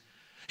use?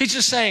 He's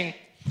just saying,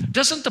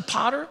 doesn't the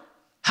potter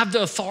have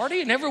the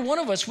authority? And every one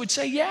of us would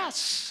say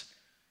yes.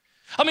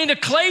 I mean, the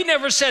clay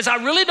never says, I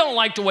really don't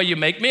like the way you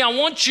make me. I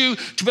want you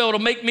to be able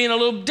to make me in a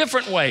little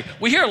different way.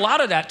 We hear a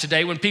lot of that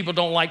today when people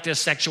don't like their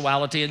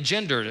sexuality and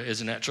gender.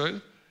 Isn't that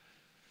true?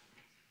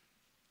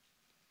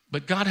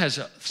 But God has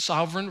a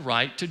sovereign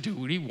right to do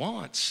what He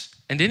wants.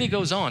 And then he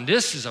goes on.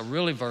 This is a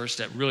really verse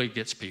that really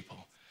gets people.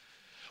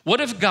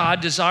 What if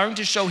God, desiring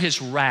to show His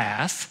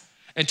wrath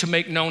and to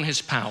make known His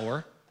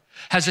power,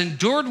 has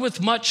endured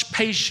with much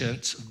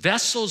patience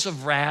vessels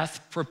of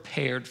wrath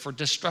prepared for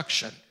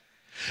destruction,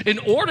 in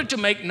order to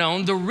make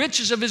known the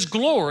riches of His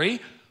glory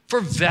for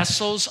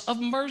vessels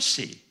of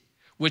mercy,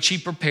 which He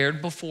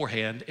prepared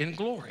beforehand in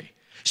glory?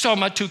 He's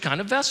talking about two kinds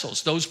of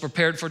vessels, those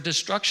prepared for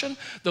destruction,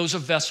 those are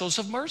vessels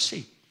of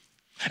mercy.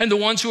 And the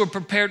ones who are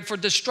prepared for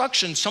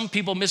destruction, some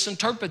people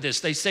misinterpret this.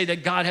 They say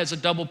that God has a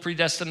double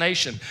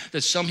predestination,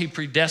 that some He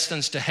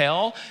predestines to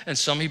hell and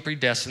some He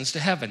predestines to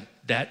heaven.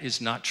 That is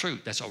not true.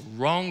 That's a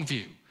wrong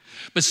view.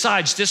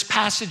 Besides, this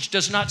passage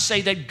does not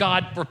say that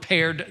God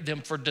prepared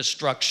them for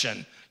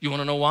destruction. You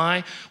want to know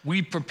why?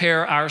 We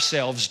prepare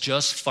ourselves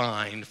just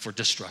fine for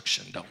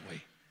destruction, don't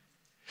we?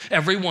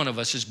 Every one of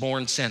us is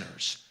born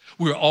sinners.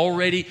 We're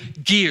already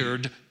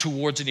geared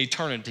towards an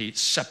eternity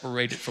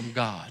separated from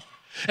God.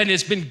 And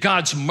it's been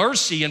God's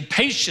mercy and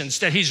patience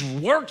that He's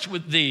worked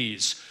with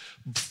these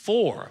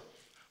before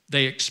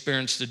they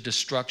experience the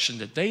destruction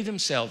that they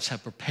themselves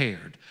have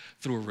prepared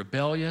through a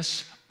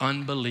rebellious,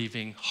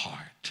 unbelieving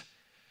heart.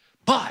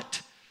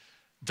 But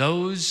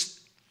those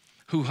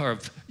who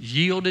have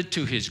yielded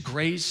to His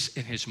grace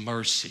and His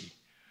mercy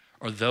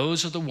are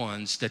the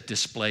ones that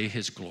display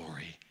His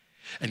glory.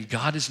 And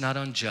God is not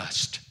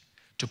unjust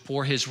to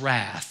pour His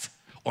wrath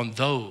on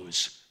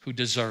those who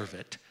deserve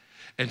it,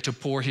 and to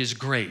pour His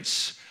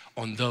grace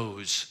on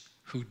those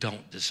who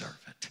don't deserve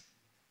it.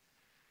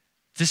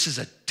 This is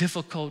a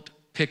difficult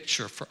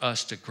picture for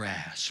us to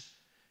grasp.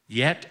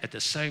 Yet, at the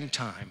same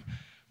time,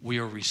 we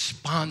are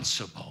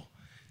responsible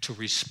to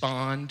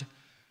respond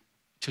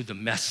to the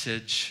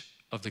message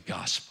of the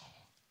gospel.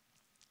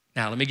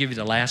 Now, let me give you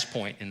the last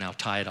point, and I'll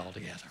tie it all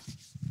together.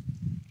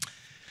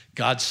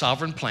 God's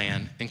sovereign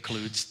plan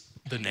includes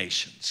the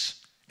nations.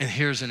 And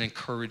here's an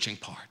encouraging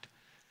part.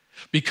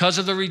 Because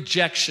of the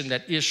rejection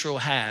that Israel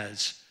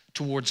has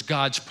towards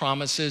God's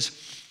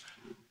promises,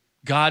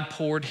 God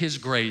poured his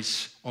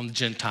grace on the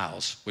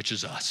Gentiles, which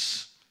is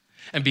us.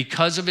 And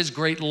because of his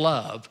great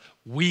love,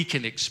 we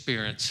can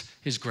experience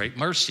his great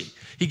mercy.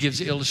 He gives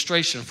the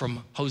illustration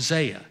from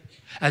Hosea.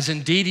 As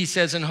indeed he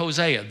says in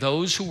Hosea,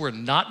 those who were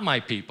not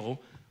my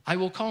people, I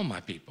will call my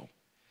people.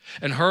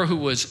 And her who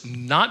was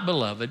not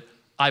beloved,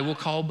 I will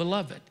call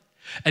beloved.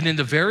 And in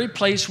the very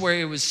place where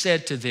it was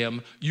said to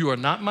them, you are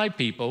not my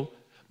people,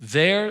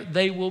 there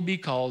they will be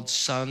called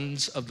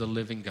sons of the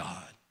living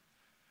God.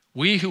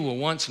 We who were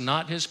once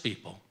not his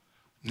people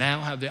now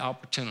have the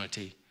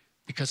opportunity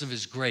because of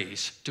his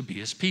grace to be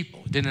his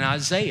people. Then in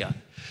Isaiah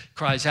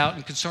cries out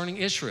in concerning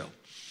Israel,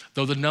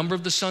 though the number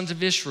of the sons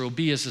of Israel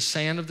be as the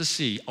sand of the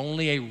sea,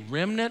 only a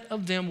remnant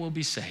of them will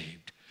be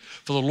saved.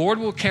 For the Lord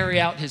will carry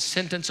out his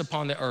sentence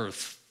upon the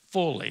earth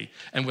fully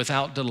and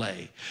without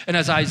delay. And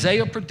as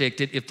Isaiah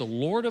predicted, if the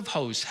Lord of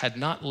hosts had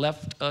not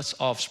left us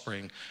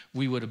offspring,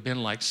 we would have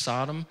been like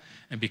Sodom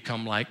and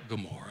become like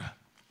Gomorrah.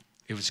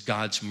 It was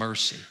God's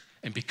mercy.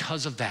 And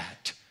because of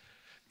that,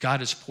 God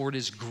has poured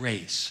his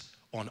grace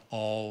on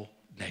all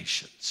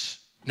nations.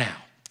 Now,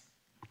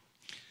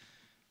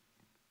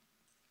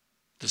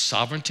 the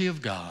sovereignty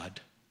of God,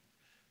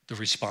 the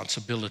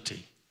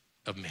responsibility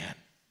of man.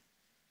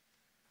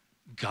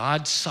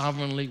 God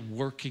sovereignly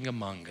working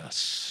among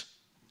us.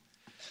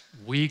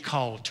 We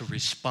call to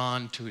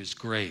respond to his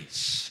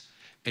grace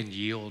and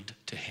yield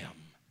to him.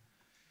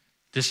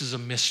 This is a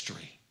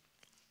mystery.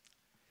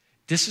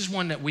 This is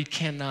one that we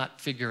cannot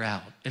figure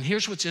out. And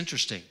here's what's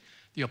interesting.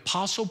 The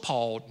Apostle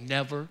Paul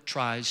never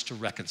tries to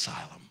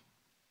reconcile them.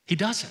 He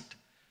doesn't.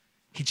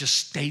 He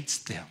just states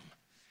them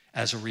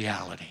as a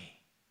reality.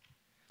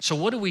 So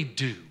what do we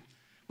do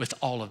with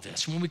all of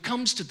this? When it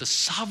comes to the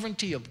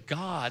sovereignty of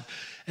God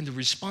and the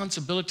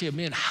responsibility of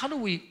men, how do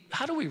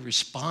we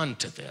respond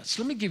to this?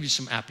 Let me give you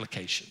some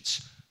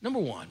applications. Number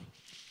one,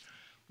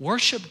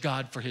 worship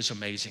God for his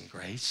amazing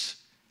grace.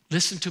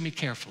 Listen to me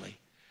carefully.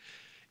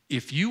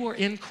 If you are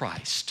in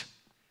Christ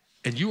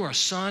and you are a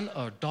son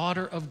or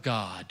daughter of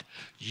God,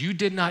 you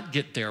did not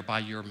get there by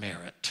your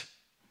merit.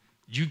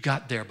 You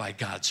got there by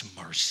God's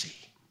mercy.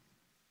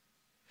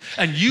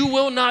 And you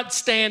will not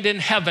stand in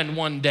heaven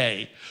one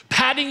day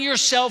patting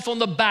yourself on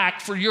the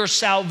back for your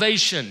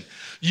salvation.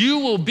 You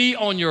will be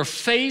on your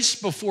face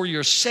before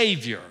your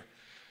Savior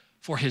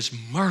for his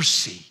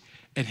mercy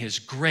and his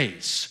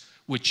grace,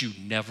 which you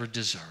never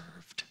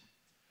deserved.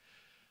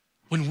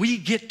 When we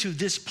get to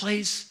this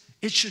place,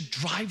 it should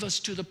drive us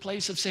to the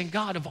place of saying,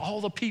 God, of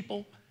all the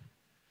people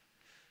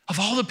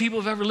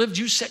who've ever lived,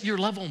 you set your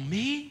love on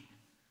me.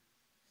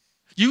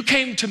 You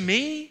came to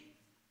me.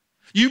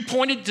 You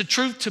pointed the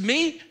truth to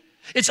me.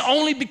 It's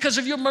only because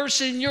of your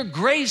mercy and your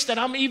grace that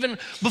I'm even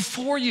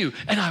before you.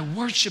 And I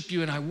worship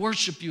you and I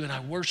worship you and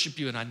I worship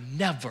you, and I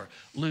never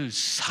lose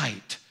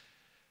sight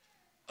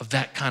of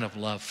that kind of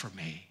love for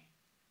me.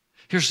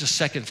 Here's the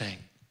second thing.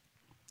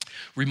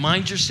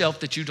 Remind yourself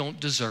that you don't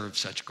deserve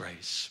such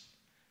grace.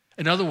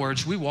 In other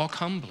words, we walk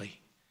humbly.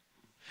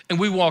 And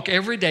we walk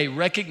every day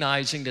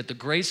recognizing that the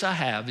grace I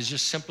have is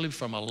just simply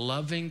from a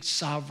loving,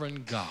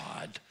 sovereign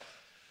God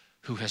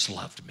who has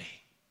loved me.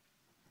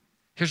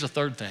 Here's the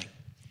third thing.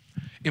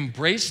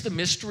 Embrace the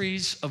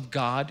mysteries of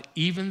God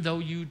even though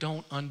you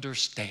don't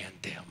understand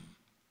them.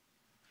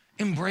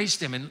 Embrace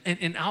them.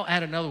 And I'll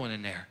add another one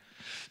in there.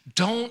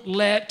 Don't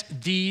let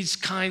these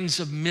kinds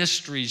of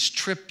mysteries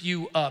trip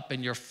you up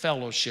in your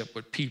fellowship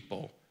with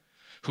people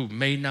who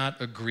may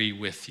not agree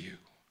with you.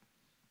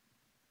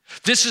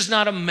 This is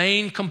not a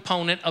main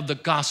component of the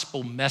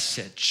gospel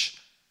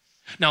message.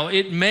 Now,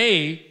 it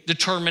may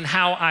determine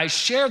how I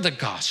share the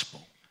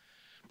gospel,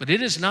 but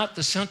it is not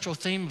the central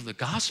theme of the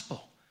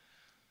gospel.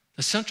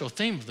 The central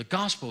theme of the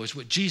gospel is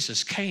what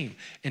Jesus came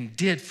and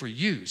did for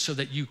you so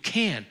that you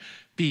can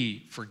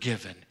be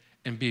forgiven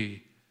and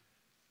be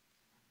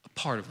a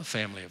part of the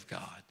family of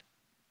God.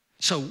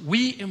 So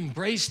we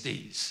embrace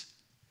these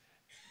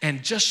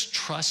and just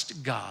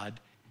trust God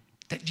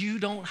that you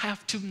don't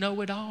have to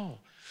know it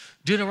all.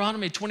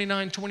 Deuteronomy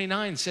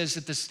 29:29 says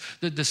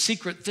that the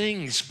secret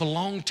things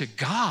belong to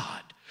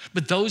God,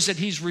 but those that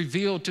he's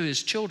revealed to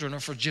his children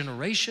are for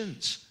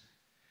generations.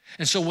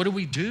 And so what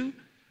do?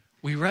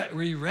 We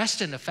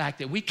rest in the fact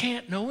that we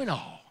can't know it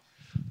all.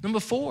 Number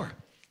 4,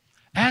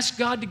 ask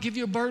God to give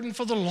you a burden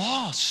for the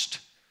lost.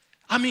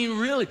 I mean,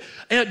 really,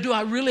 do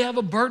I really have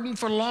a burden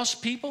for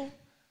lost people?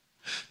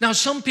 Now,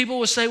 some people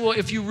will say, well,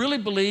 if you really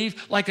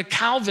believe like a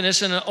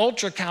Calvinist and an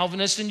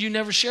ultra-Calvinist, then you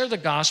never share the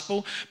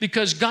gospel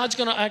because God's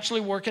going to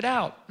actually work it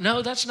out.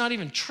 No, that's not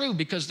even true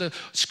because the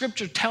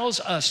scripture tells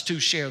us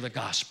to share the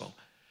gospel.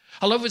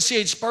 I love what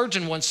C.H.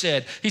 Spurgeon once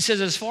said. He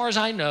says, as far as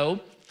I know,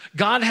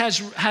 God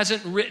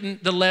hasn't written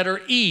the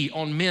letter E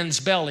on men's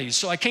bellies,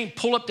 so I can't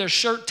pull up their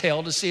shirt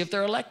tail to see if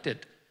they're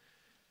elected.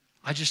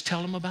 I just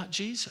tell them about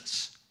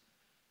Jesus.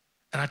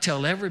 And I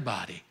tell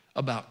everybody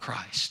about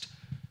Christ.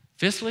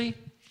 Fifthly,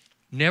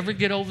 never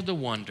get over the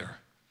wonder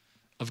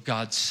of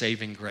God's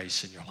saving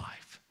grace in your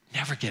life.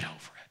 Never get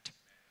over it.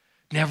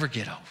 Never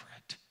get over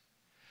it.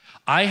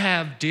 I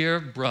have dear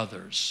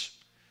brothers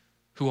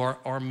who are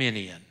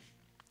Arminian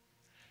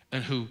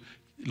and who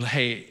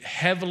lay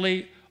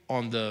heavily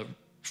on the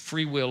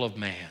free will of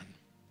man.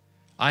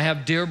 I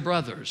have dear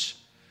brothers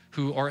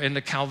who are in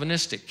the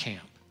Calvinistic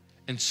camp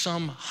and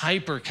some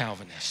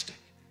hyper-Calvinistic.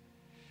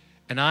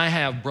 And I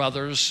have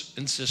brothers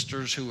and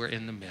sisters who are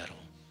in the middle.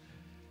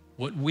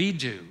 What we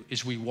do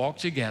is we walk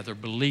together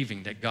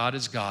believing that God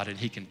is God and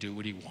he can do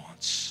what he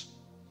wants.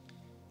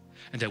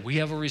 And that we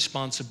have a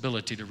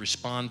responsibility to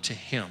respond to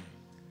him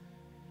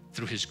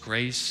through his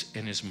grace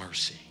and his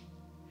mercy.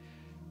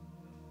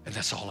 And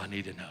that's all I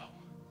need to know.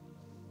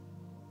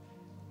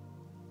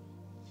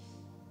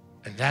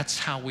 And that's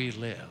how we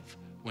live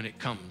when it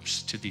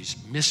comes to these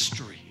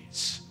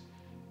mysteries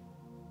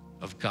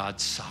of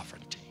God's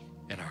sovereignty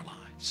in our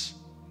lives.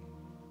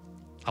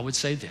 I would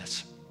say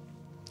this,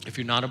 if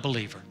you're not a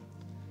believer,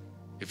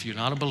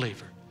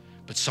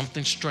 but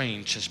something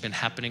strange has been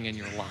happening in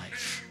your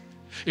life,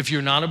 if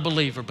you're not a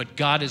believer, but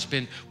God has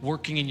been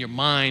working in your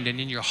mind and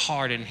in your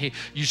heart, and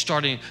you're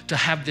starting to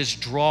have this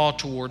draw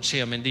towards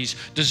him and these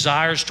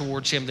desires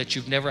towards him that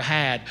you've never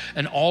had,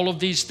 and all of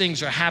these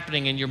things are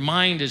happening and your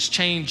mind is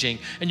changing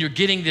and you're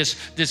getting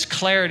this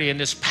clarity and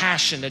this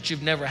passion that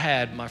you've never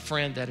had, my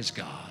friend, that is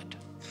God.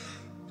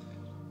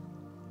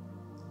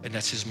 And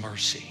that's his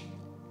mercy.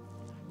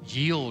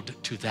 Yield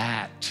to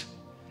that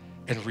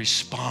and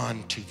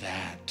respond to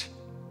that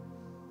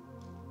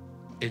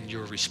in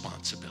your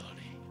responsibility.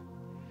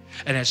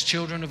 And as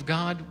children of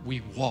God,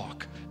 we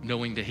walk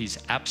knowing that he's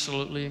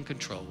absolutely in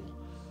control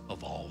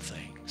of all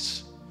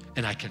things.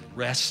 And I can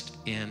rest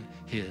in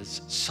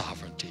his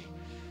sovereignty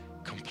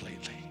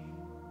completely.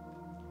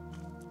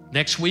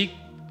 Next week,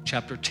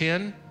 chapter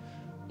 10,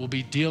 we'll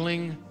be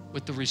dealing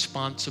with the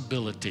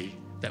responsibility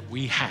that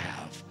we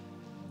have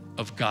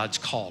of God's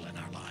call in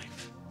our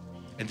life.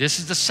 And this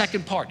is the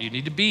second part. You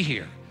need to be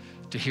here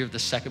to hear the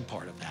second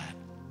part of that.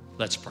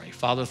 Let's pray.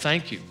 Father,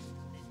 thank you.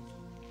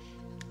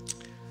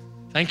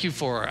 Thank you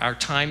for our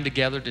time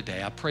together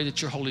today. I pray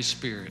that your Holy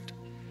Spirit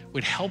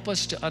would help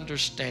us to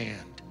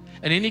understand,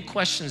 and any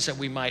questions that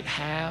we might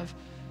have,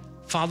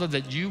 Father,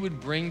 that you would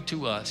bring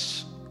to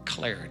us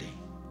clarity,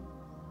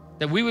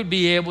 that we would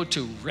be able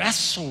to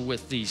wrestle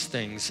with these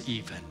things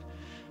even,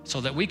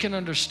 so that we can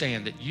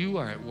understand that you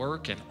are at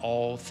work in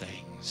all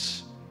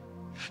things.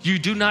 You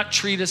do not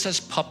treat us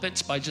as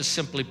puppets by just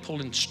simply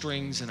pulling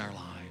strings in our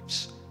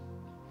lives.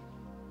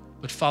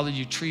 But Father,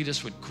 you treat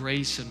us with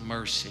grace and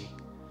mercy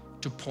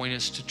to point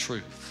us to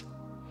truth,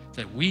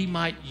 that we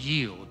might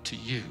yield to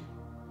you,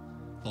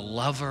 the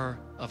lover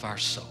of our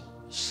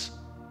souls.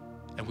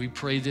 And we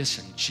pray this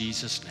in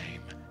Jesus'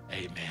 name,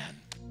 amen.